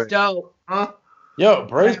by Bray? That was dope. Huh? Yo,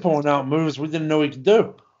 Bray's pulling out moves we didn't know he could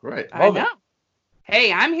do. Right. I know.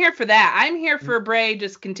 Hey, I'm here for that. I'm here for Bray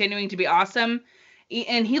just continuing to be awesome.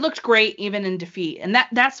 And he looked great even in defeat. And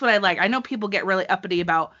that's what I like. I know people get really uppity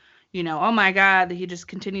about, oh my God, he just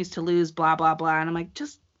continues to lose, blah, blah, blah. And I'm like,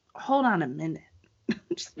 just hold on a minute.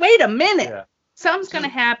 Just wait a minute. Yeah. Something's going to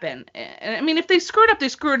happen. I mean, if they screwed up, they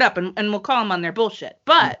screwed up, and we'll call them on their bullshit.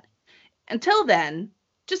 But until then,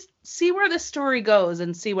 just see where the story goes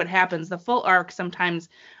and see what happens. The full arc, sometimes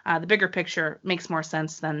the bigger picture makes more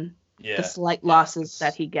sense than the slight losses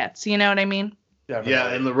that he gets. You know what I mean? Definitely. Yeah,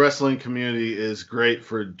 and the wrestling community is great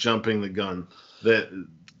for jumping the gun.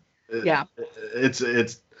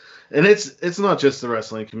 It's not just the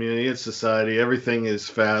wrestling community; it's society. Everything is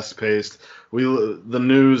fast paced. The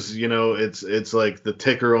news, it's like the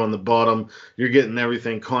ticker on the bottom. You're getting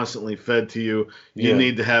everything constantly fed to you. You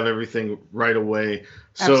need to have everything right away.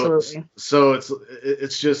 Absolutely. So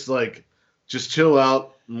it's just like, just chill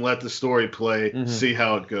out and let the story play. See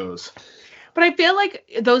how it goes. But I feel like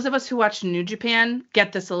those of us who watch New Japan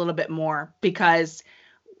get this a little bit more because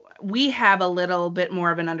we have a little bit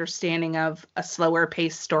more of an understanding of a slower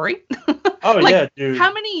paced story. Oh, yeah, dude.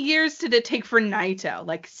 How many years did it take for Naito?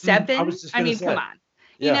 Like 7? I mean, come on.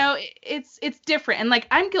 Yeah. It's different. And like,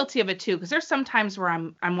 I'm guilty of it too, because there's some times where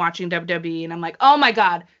I'm watching WWE and I'm like, oh my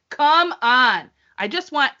God, come on. I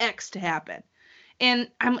just want X to happen. And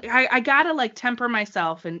I gotta like temper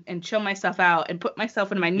myself and chill myself out and put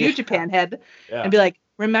myself in my New Japan head and be like,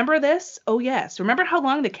 remember this? Oh yes. Remember how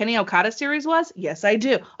long the Kenny Okada series was? Yes, I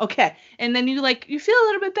do. Okay. And then you feel a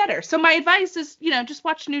little bit better. So my advice is, just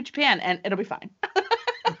watch New Japan and it'll be fine.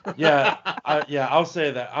 I'll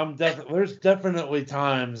say that. There's definitely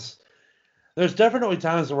times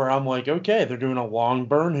where I'm like, okay, they're doing a long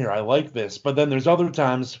burn here. I like this. But then there's other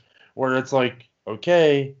times where it's like,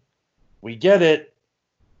 okay, we get it.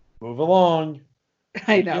 Move along.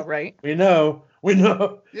 I know, right? We know.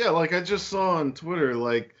 Yeah, like I just saw on Twitter,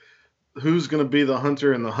 like, who's going to be the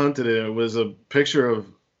hunter and the hunted? And it was a picture of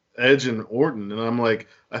Edge and Orton. And I'm like,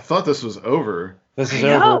 I thought this was over. This is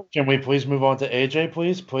over. Can we please move on to AJ,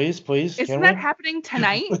 please? Isn't that happening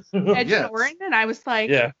tonight? Edge and Orton? And I was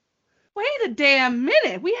like, wait a damn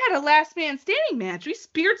minute. We had a last man standing match. We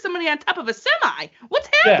speared somebody on top of a semi. What's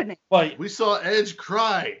happening? We saw Edge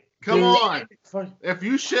cry. Come on. If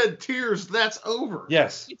you shed tears, that's over.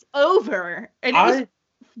 Yes. It's over. And it was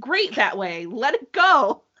great that way. Let it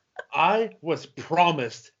go. I was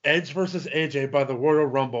promised Edge versus AJ by the Royal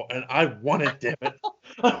Rumble, and I want it, damn it.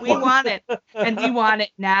 We want it. And we want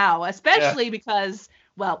it now. Especially because,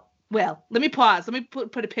 well, let me pause. Let me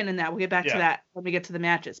put a pin in that. We'll get back to that when we get to the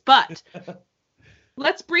matches. But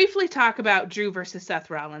let's briefly talk about Drew versus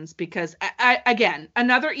Seth Rollins because, again,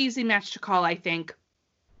 another easy match to call, I think.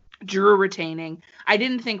 Drew retaining. I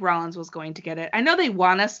didn't think Rollins was going to get it. I know they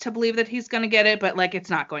want us to believe that he's going to get it, but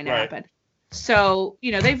it's not going to happen. So,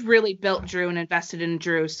 they've really built Drew and invested in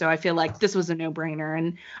Drew. So I feel like this was a no-brainer.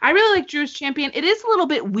 And I really like Drew as champion. It is a little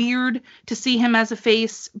bit weird to see him as a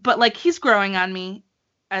face, but he's growing on me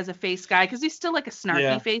as a face guy because he's still a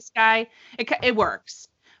snarky face guy. It works.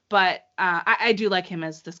 But I do like him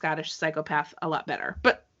as the Scottish psychopath a lot better.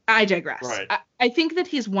 But I digress. Right. I think that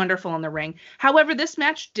he's wonderful in the ring. However, this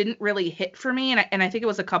match didn't really hit for me, and I think it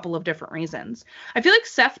was a couple of different reasons. I feel like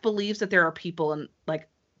Seth believes that there are people in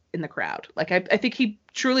the crowd. I think he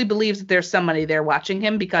truly believes that there's somebody there watching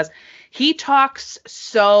him because he talks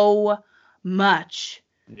so much.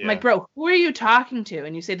 Yeah. I'm like, bro, who are you talking to?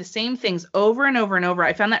 And you say the same things over and over and over.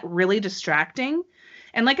 I found that really distracting.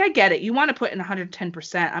 And I get it. You want to put in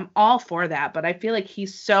 110%. I'm all for that. But I feel like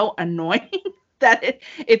he's so annoying that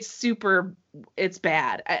it's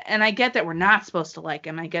bad. And I get that we're not supposed to like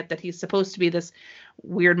him. I get that he's supposed to be this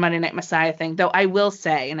weird Monday Night Messiah thing. Though I will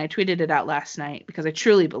say, and I tweeted it out last night because I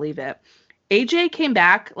truly believe it, AJ came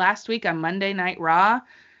back last week on Monday Night Raw,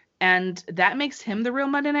 and that makes him the real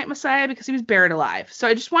Monday Night Messiah because he was buried alive. So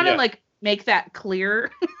I just want to make that clear.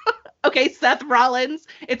 Okay, Seth Rollins,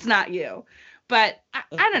 it's not you. But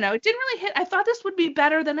I don't know. It didn't really hit. I thought this would be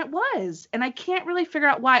better than it was. And I can't really figure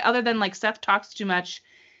out why, other than like Seth talks too much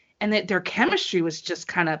and that their chemistry was just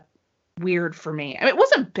kind of weird for me. I mean, it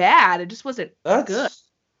wasn't bad. It just wasn't good.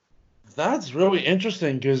 That's really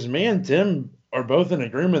interesting because me and Tim are both in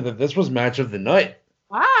agreement that this was match of the night.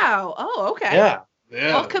 Wow. Oh, okay. Yeah.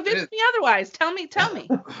 Well, convince me otherwise. Tell me.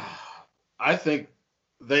 I think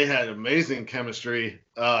they had amazing chemistry.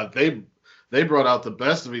 They brought out the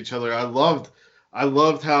best of each other. I loved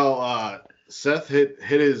how Seth hit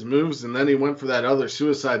his moves, and then he went for that other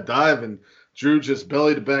suicide dive, and Drew just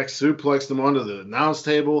belly to back suplexed him onto the announce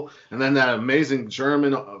table, and then that amazing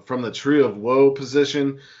German from the Tree of Woe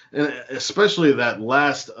position, and especially that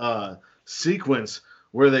last sequence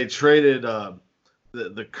where they traded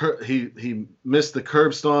he missed the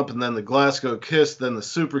curb stomp, and then the Glasgow kiss, then the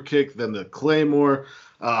super kick, then the Claymore.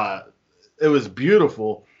 It was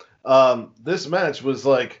beautiful. This match was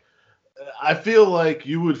like, I feel like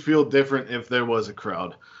you would feel different if there was a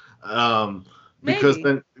crowd. Because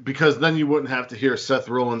then you wouldn't have to hear Seth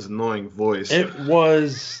Rollins' annoying voice. It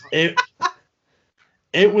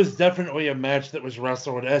was definitely a match that was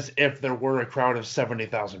wrestled as if there were a crowd of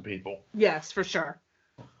 70,000 people. Yes, for sure.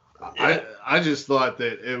 I just thought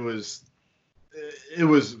that it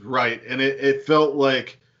was right, and it felt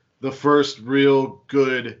like the first real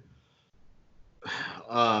good.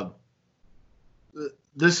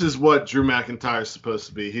 This is what Drew McIntyre is supposed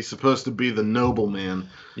to be. He's supposed to be the noble man.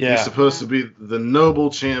 Yeah. He's supposed to be the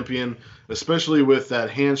noble champion, especially with that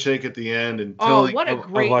handshake at the end and telling, what a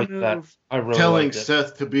great move. Telling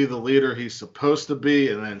Seth to be the leader he's supposed to be,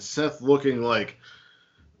 and then Seth looking like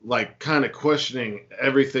kind of questioning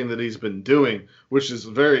everything that he's been doing, which is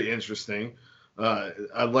very interesting.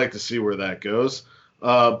 I'd like to see where that goes.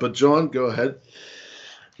 But John, go ahead.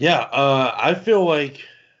 Yeah, I feel like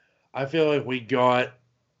we got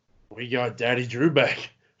Daddy Drew back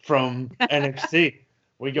from NXT.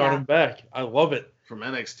 We got him back. I love it. From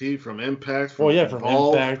NXT, from Impact, from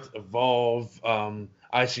Impact, Evolve,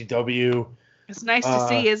 ICW. It's nice to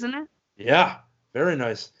see, isn't it? Yeah, very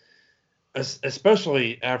nice.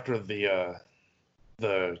 Especially after the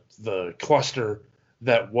cluster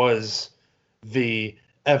that was the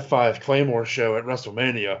F5 Claymore show at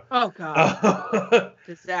WrestleMania. Oh God,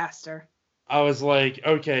 disaster. I was like,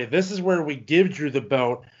 okay, this is where we give Drew the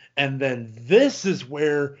belt, and then this is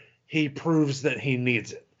where he proves that he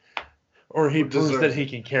needs it, or he proves that he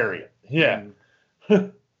can carry it. Yeah.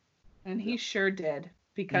 And he sure did,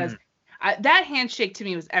 because that handshake to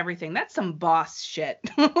me was everything. That's some boss shit.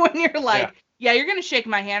 When you're like, yeah, you're going to shake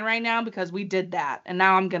my hand right now because we did that, and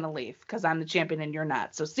now I'm going to leave because I'm the champion and you're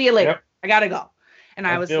not. So see you later. Yep. I got to go. And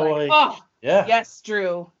I was like, yes,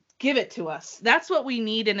 Drew. Give it to us. That's what we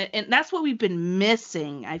need, and that's what we've been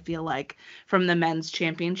missing, I feel like, from the men's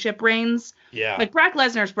championship reigns. Yeah. Like Brock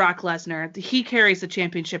Lesnar's Brock Lesnar. He carries the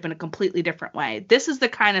championship in a completely different way. This is the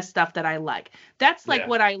kind of stuff that I like. That's like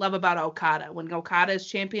what I love about Okada. When Okada is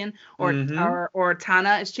champion or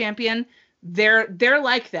Tana is champion, they're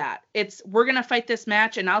like that. It's, we're going to fight this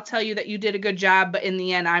match, and I'll tell you that you did a good job, but in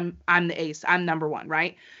the end, I'm the ace. I'm number one,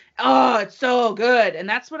 right? Oh, it's so good. And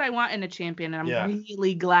that's what I want in a champion. And I'm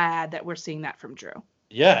really glad that we're seeing that from Drew.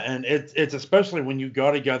 Yeah, and it's especially when you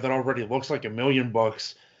got a guy that already looks like $1 million.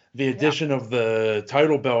 The addition of the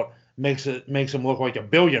title belt makes him look like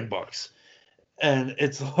 $1 billion. And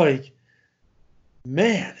it's like,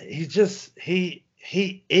 man, he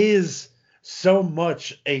is so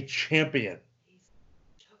much a champion.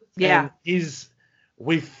 Yeah. And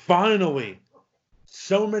we finally,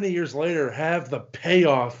 so many years later, have the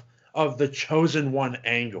payoff of the chosen one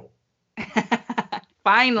angle.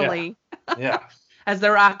 Finally. Yeah. As The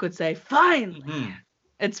Rock would say, finally. Mm-hmm.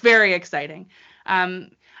 It's very exciting. I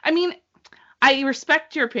mean, I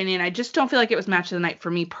respect your opinion. I just don't feel like it was match of the night for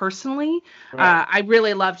me personally. Right. I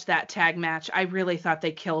really loved that tag match. I really thought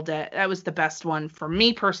they killed it. That was the best one for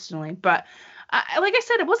me personally. But like I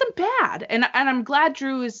said, it wasn't bad, and I'm glad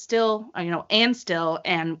Drew is still, and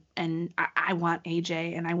I want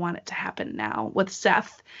AJ, and I want it to happen now with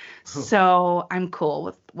Seth. So I'm cool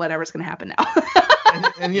with whatever's gonna happen now.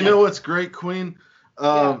 and you know what's great, Queen?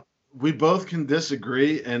 We both can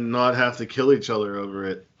disagree and not have to kill each other over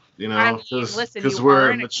it. You know, because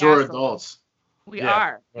we're mature adults. We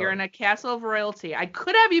are. You're in a castle of royalty. I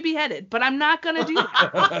could have you beheaded, but I'm not gonna do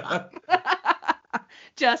that.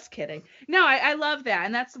 Just kidding. No, I love that.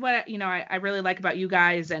 And that's what, I really like about you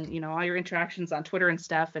guys and, all your interactions on Twitter and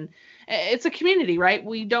stuff. And it's a community, right?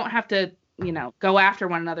 We don't have to, go after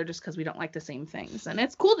one another just because we don't like the same things. And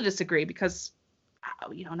it's cool to disagree because,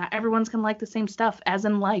 not everyone's going to like the same stuff as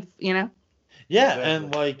in life, Yeah. Exactly.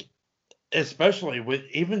 And especially with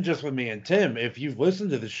even just with me and Tim, if you've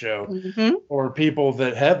listened to the show Mm-hmm. or people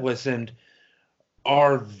that have listened,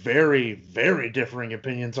 are very, very differing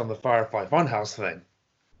opinions on the Firefly Funhouse thing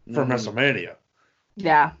from WrestleMania.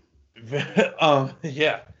 Yeah.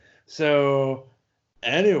 Yeah. So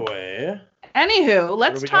anyway. Anywho,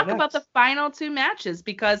 let's do we talk got about the next? final two matches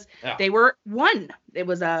because Yeah. they were one. It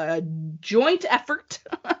was a joint effort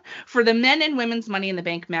for the men and women's Money in the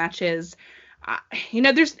Bank matches.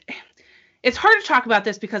 It's hard to talk about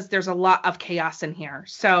this because there's a lot of chaos in here.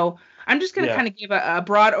 So I'm just going to kind of give a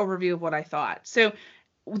broad overview of what I thought. So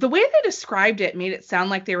the way they described it made it sound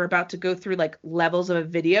like they were about to go through like levels of a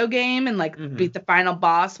video game and like beat the final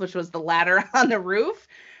boss, which was the ladder on the roof.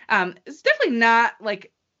 It's definitely not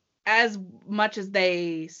like as much as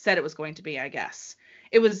they said it was going to be, I guess.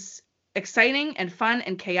 It was exciting and fun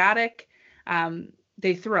and chaotic.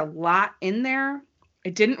 They threw a lot in there. I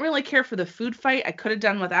didn't really care for the food fight. I could have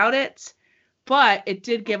done without it. But it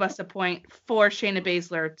did give us a point for Shayna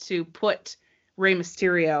Baszler to put Rey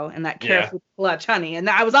Mysterio in that careful clutch honey. And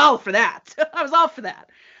I was all for that. I was all for that.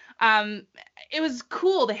 It was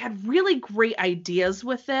cool. They had really great ideas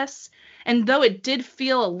with this. And though it did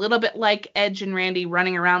feel a little bit like Edge and Randy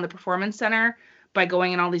running around the Performance Center by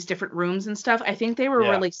going in all these different rooms and stuff, I think they were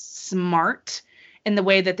really smart in the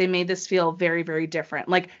way that they made this feel very, very different.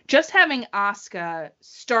 Like just having Asuka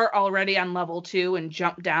start already on level 2 and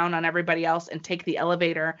jump down on everybody else and take the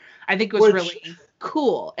elevator, I think was really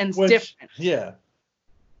cool and different. Yeah.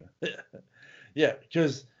 Yeah,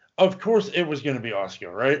 because of course it was going to be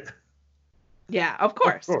Asuka, right? Yeah, of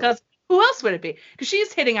course. Because who else would it be? Because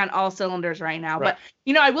she's hitting on all cylinders right now. Right.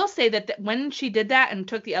 But, I will say that when she did that and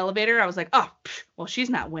took the elevator, I was like, oh, well,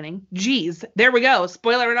 she's not winning. Jeez, there we go.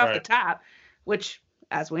 Spoiler it off the top. Which,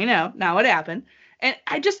 as we know, now it happened. And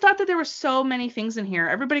I just thought that there were so many things in here.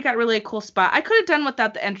 Everybody got really a cool spot. I could have done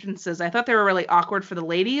without the entrances. I thought they were really awkward for the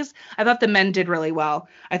ladies. I thought the men did really well.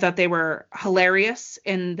 I thought they were hilarious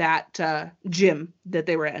in that gym that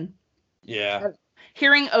they were in. Yeah.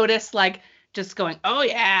 Hearing Otis, just going, oh,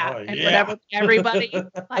 yeah, whatever, everybody,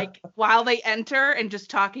 while they enter and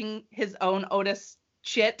just talking his own Otis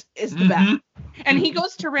shit is the best. And he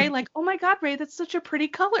goes to Ray like, oh my God, Ray, that's such a pretty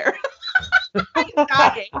color. I'm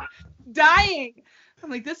dying. I'm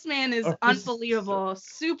like, this man is unbelievable,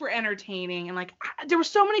 super entertaining. And there were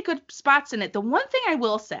so many good spots in it. The one thing I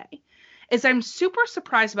will say is I'm super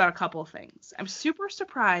surprised about a couple of things. I'm super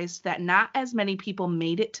surprised that not as many people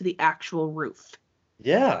made it to the actual roof.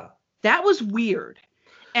 Yeah. That was weird.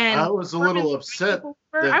 And I was a little upset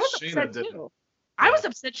that I was Shayna upset didn't. too. I was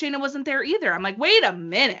upset Shayna wasn't there either. I'm like, wait a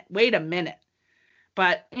minute.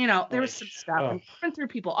 But there was some stuff. And went through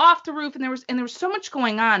people off the roof, and there was so much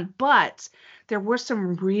going on. But there were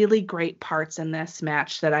some really great parts in this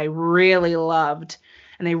match that I really loved,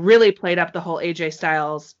 and they really played up the whole AJ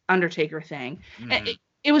Styles Undertaker thing. And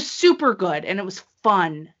it was super good, and it was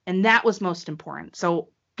fun, and that was most important. So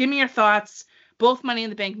give me your thoughts. Both Money in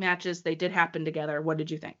the Bank matches, they did happen together. What did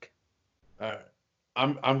you think? All right.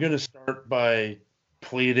 I'm going to start by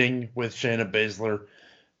pleading with Shayna Baszler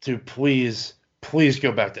to please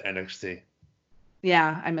go back to NXT.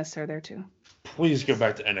 Yeah, I miss her there too. Please go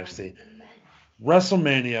back to NXT.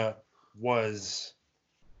 WrestleMania was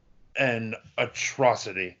an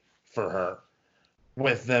atrocity for her,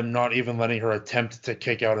 with them not even letting her attempt to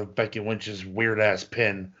kick out of Becky Lynch's weird-ass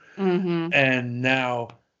pin. And now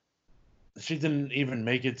she didn't even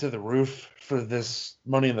make it to the roof for this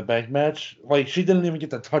Money in the Bank match. She didn't even get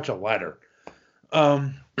to touch a ladder. As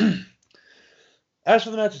for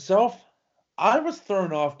the match itself, I was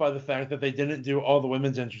thrown off by the fact that they didn't do all the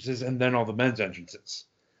women's entrances and then all the men's entrances.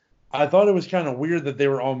 I thought it was kind of weird that they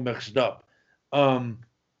were all mixed up.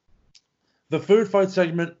 The food fight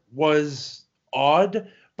segment was odd,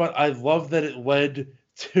 but I love that it led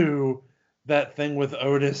to that thing with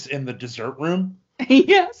Otis in the dessert room.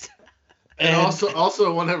 Yes. And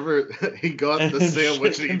also whenever he got the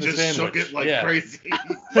sandwich, he just shook it like crazy.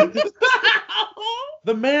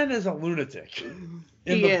 The man is a lunatic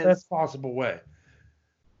in the best possible way.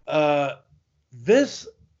 This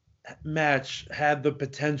match had the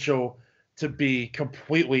potential to be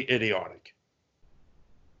completely idiotic.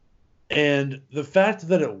 And the fact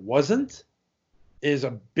that it wasn't is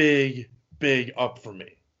a big, big up for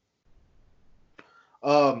me.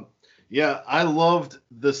 Yeah, I loved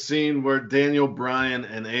the scene where Daniel Bryan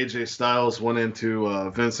and AJ Styles went into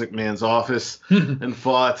Vince McMahon's office and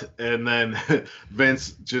fought, and then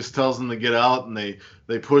Vince just tells them to get out, and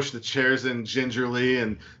they push the chairs in gingerly,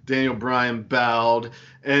 and Daniel Bryan bowed.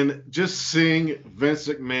 And just seeing Vince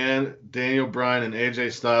McMahon, Daniel Bryan, and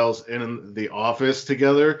AJ Styles in the office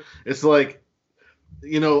together, it's like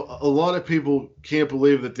you know, a lot of people can't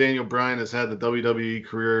believe that Daniel Bryan has had the WWE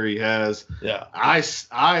career he has. Yeah.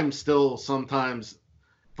 I'm still sometimes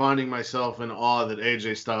finding myself in awe that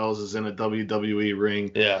AJ Styles is in a WWE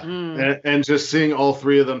ring. Yeah. And just seeing all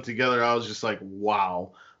three of them together, I was just like,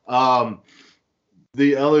 wow.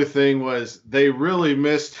 The other thing was they really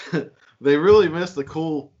missed the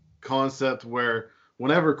cool concept where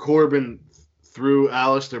whenever Corbin threw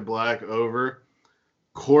Aleister Black over,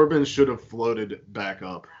 Corbin should have floated back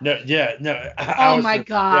up. No. Oh my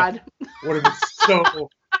God. Would have been so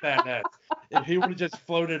badass if he would have just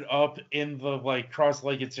floated up in the like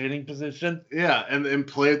cross-legged seating position. Yeah, and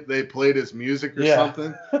they played his music or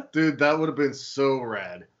something. Dude, that would have been so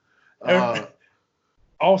rad.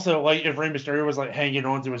 Also, like if Rey Mysterio was like hanging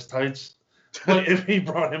on to his tights, like if he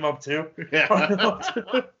brought him up too. Yeah.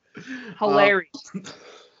 Hilarious.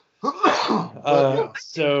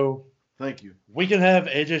 So thank you. We can have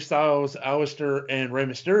AJ Styles, Aleister, and Rey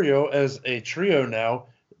Mysterio as a trio now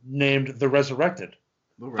named The Resurrected.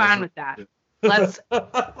 Fine with that. Let's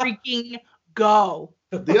freaking go.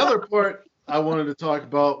 The other part I wanted to talk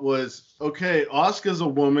about was, okay, Asuka's a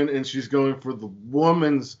woman and she's going for the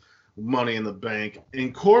woman's Money in the Bank,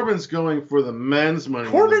 and Corbin's going for the men's Money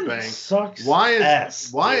in the Bank. Sucks. Why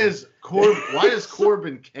does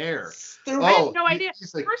Corbin care? I have no idea.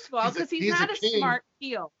 First of all, because he's not a smart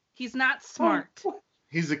heel. He's not smart.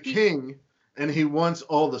 He's a king, and he wants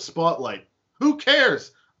all the spotlight. Who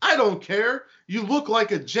cares? I don't care. You look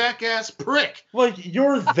like a jackass prick. Like,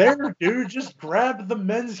 you're there, dude. Just grab the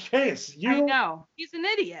men's case. I know. He's an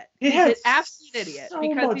idiot. He's an absolute idiot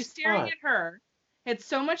because he's staring at her. Had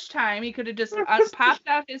so much time. He could have just popped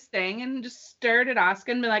out his thing and just stared at Asuka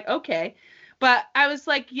and been like, okay. But I was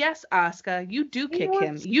like, yes, Asuka, you do kick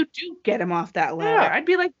him. You do get him off that ladder. Yeah. I'd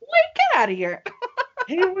be like, wait, get out of here.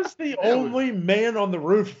 He was the only man on the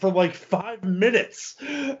roof for like 5 minutes.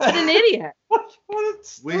 What an idiot.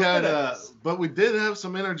 We had, but we did have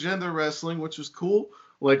some intergender wrestling, which was cool.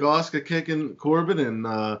 Like Asuka kicking Corbin and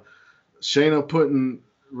Shayna putting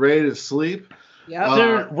Ray to sleep. Yeah,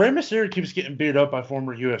 dude, Rey Mysterio keeps getting beat up by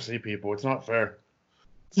former UFC people. It's not fair.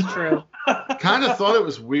 It's true. Kind of thought it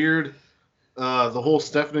was weird, the whole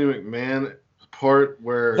Stephanie McMahon part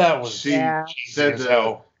where she said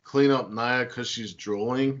to clean up Nia because she's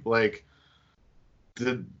drooling. Like,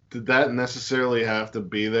 did that necessarily have to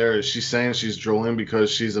be there? Is she saying she's drooling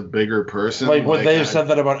because she's a bigger person? Like, would they have said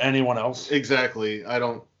that about anyone else? Exactly. I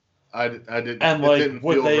didn't. And like,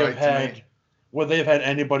 would they have had? Would they have had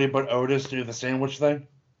anybody but Otis do the sandwich thing?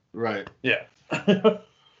 Right. Yeah.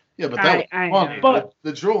 Yeah, but that was funny. But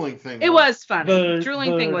the drooling thing. It was funny. The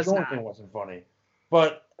drooling thing was not. Thing wasn't funny.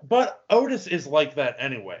 But Otis is like that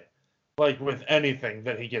anyway. Like with anything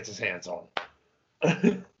that he gets his hands on.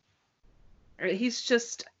 He's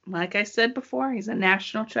just, like I said before, he's a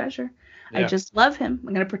national treasure. Yeah. I just love him.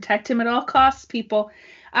 I'm going to protect him at all costs, people.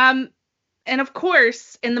 And of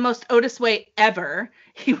course, in the most Otis way ever,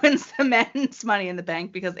 he wins the men's Money in the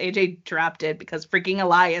Bank because AJ dropped it because freaking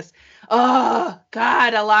Elias. Oh,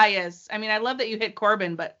 God, Elias. I mean, I love that you hit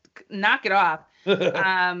Corbin, but knock it off.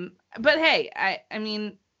 But hey, I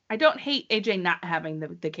mean, I don't hate AJ not having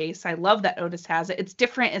the case. I love that Otis has it. It's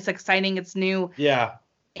different. It's exciting. It's new. Yeah.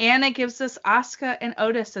 And it gives us Asuka and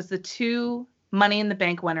Otis as the two Money in the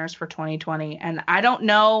Bank winners for 2020. And I don't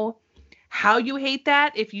know how you hate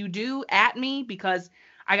that. If you do, at me, because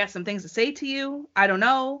I got some things to say to you. I don't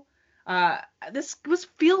know. This was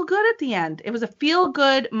feel good at the end. It was a feel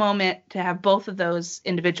good moment to have both of those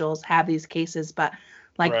individuals have these cases. But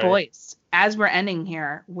like, boys, as we're ending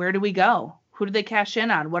here, where do we go? Who do they cash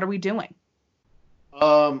in on? What are we doing?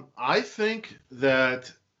 I think that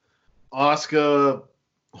Asuka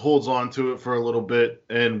holds on to it for a little bit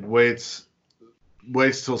and waits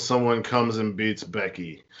till someone comes and beats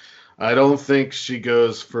Becky. I don't think she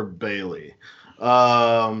goes for Bayley.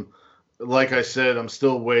 Like I said, I'm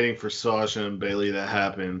still waiting for Sasha and Bayley to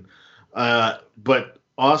happen. But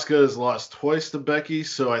Asuka has lost twice to Becky,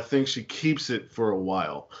 so I think she keeps it for a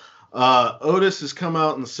while. Otis has come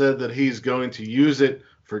out and said that he's going to use it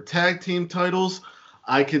for tag team titles.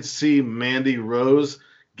 I could see Mandy Rose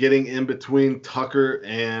getting in between Tucker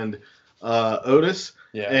and Otis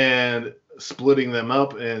and splitting them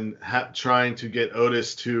up and trying to get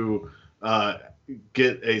Otis to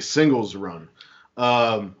get a singles run.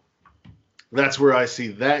 That's where I see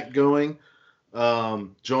that going.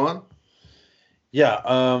 John?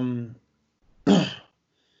 Yeah.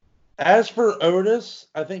 As for Otis,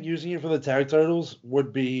 I think using it for the tag titles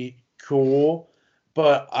would be cool,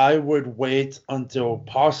 but I would wait until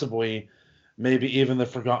possibly maybe even the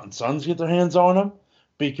Forgotten Sons get their hands on him,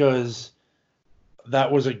 because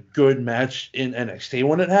that was a good match in NXT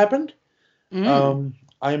when it happened.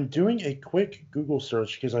 I'm doing a quick Google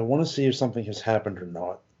search because I want to see if something has happened or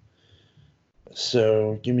not.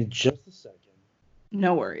 So give me just a second.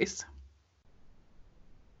 No worries.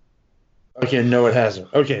 Okay, no, it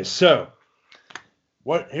hasn't. Okay, so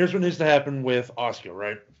here's what needs to happen with Asuka,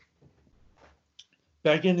 right?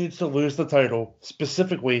 Becky needs to lose the title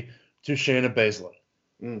specifically to Shayna Baszler.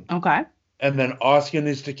 Okay. And then Asuka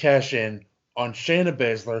needs to cash in on Shayna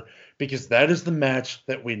Baszler because that is the match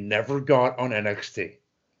that we never got on NXT.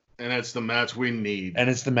 And it's the match we need.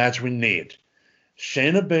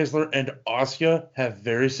 Shayna Baszler and Asuka have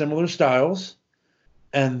very similar styles,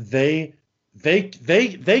 and they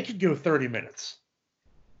could go 30 minutes.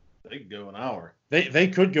 They could go an hour. They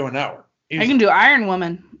could go an hour. I can do Iron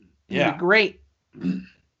Woman. It'd be great.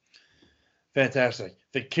 Fantastic.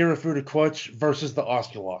 The Kirifuda clutch versus the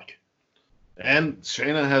Asuka lock. And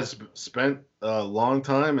Shayna has spent a long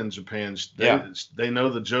time in Japan. They know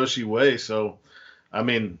the Joshi way. So, I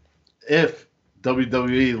mean, if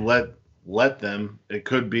WWE let them, it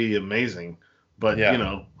could be amazing. But, you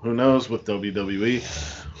know, who knows with WWE?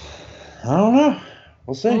 I don't know.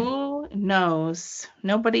 We'll see. Who knows?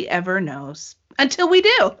 Nobody ever knows. Until we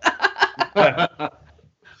do.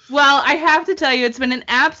 Well, I have to tell you, it's been an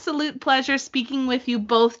absolute pleasure speaking with you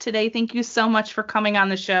both today. Thank you so much for coming on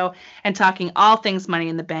the show and talking all things Money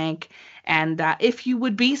in the Bank. And if you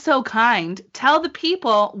would be so kind, tell the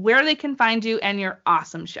people where they can find you and your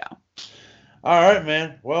awesome show. All right,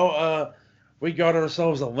 man. Well, we got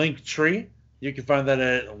ourselves a link tree. You can find that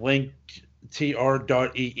at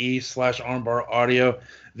linktr.ee/armbar audio.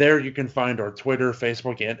 There you can find our Twitter,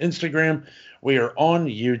 Facebook, and Instagram. We are on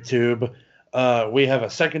YouTube. We have a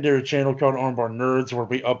secondary channel called Armbar Nerds where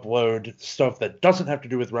we upload stuff that doesn't have to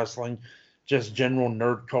do with wrestling, just general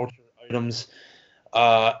nerd culture items.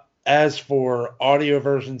 As for audio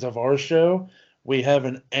versions of our show, we have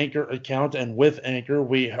an Anchor account, and with Anchor,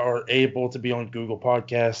 we are able to be on Google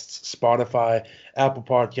Podcasts, Spotify, Apple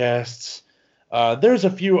Podcasts. There's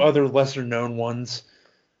a few other lesser-known ones,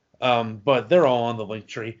 but they're all on the link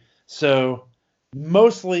tree. So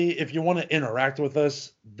mostly, if you want to interact with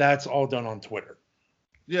us, that's all done on Twitter.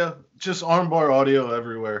 Yeah, just Armbar Audio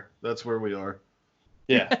everywhere. That's where we are.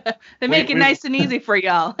 Yeah. They make it nice and easy for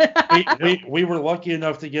y'all. we were lucky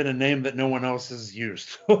enough to get a name that no one else has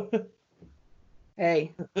used.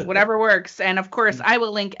 Hey, whatever works. And of course, I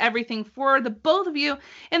will link everything for the both of you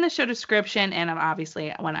in the show description. And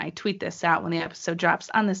obviously, when I tweet this out, when the episode drops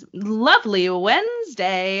on this lovely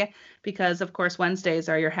Wednesday, because of course, Wednesdays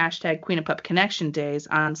are your hashtag Queen of Pup Connection days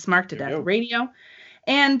on Smart to Death Radio.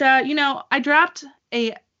 And, I dropped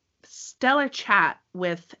a stellar chat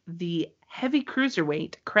with the heavy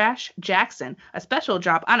cruiserweight Crash Jackson, a special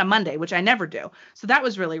drop on a Monday, which I never do. So that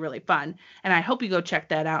was really, really fun. And I hope you go check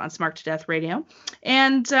that out on Smart to Death Radio.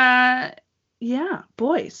 And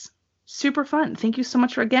boys, super fun. Thank you so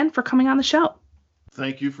much again for coming on the show.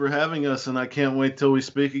 Thank you for having us, and I can't wait till we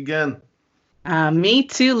speak again. Me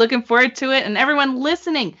too. Looking forward to it. And everyone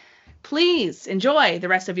listening, please enjoy the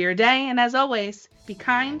rest of your day. And as always, be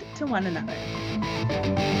kind to one another.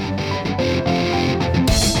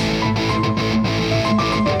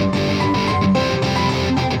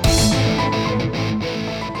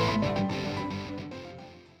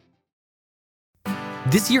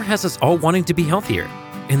 This year has us all wanting to be healthier,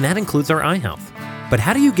 and that includes our eye health. But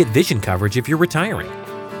how do you get vision coverage if you're retiring?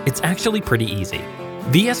 It's actually pretty easy.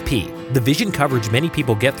 VSP, the vision coverage many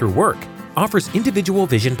people get through work, offers individual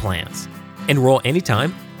vision plans. Enroll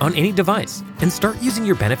anytime, on any device, and start using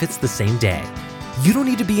your benefits the same day. You don't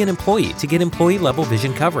need to be an employee to get employee-level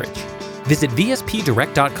vision coverage. Visit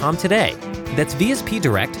vspdirect.com today. That's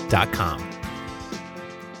vspdirect.com.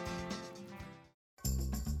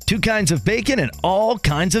 2 kinds of bacon and all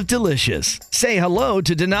kinds of delicious. Say hello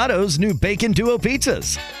to Donato's new Bacon Duo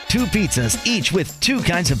pizzas. 2 pizzas, each with 2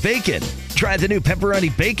 kinds of bacon. Try the new Pepperoni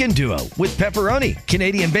Bacon Duo with pepperoni,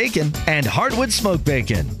 Canadian bacon, and hardwood smoked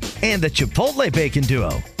bacon. And the Chipotle Bacon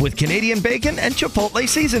Duo with Canadian bacon and Chipotle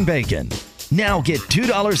seasoned bacon. Now get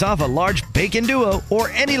 $2 off a large Bacon Duo or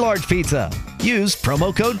any large pizza. Use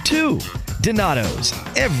promo code 2. Donato's.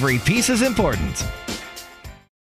 Every piece is important.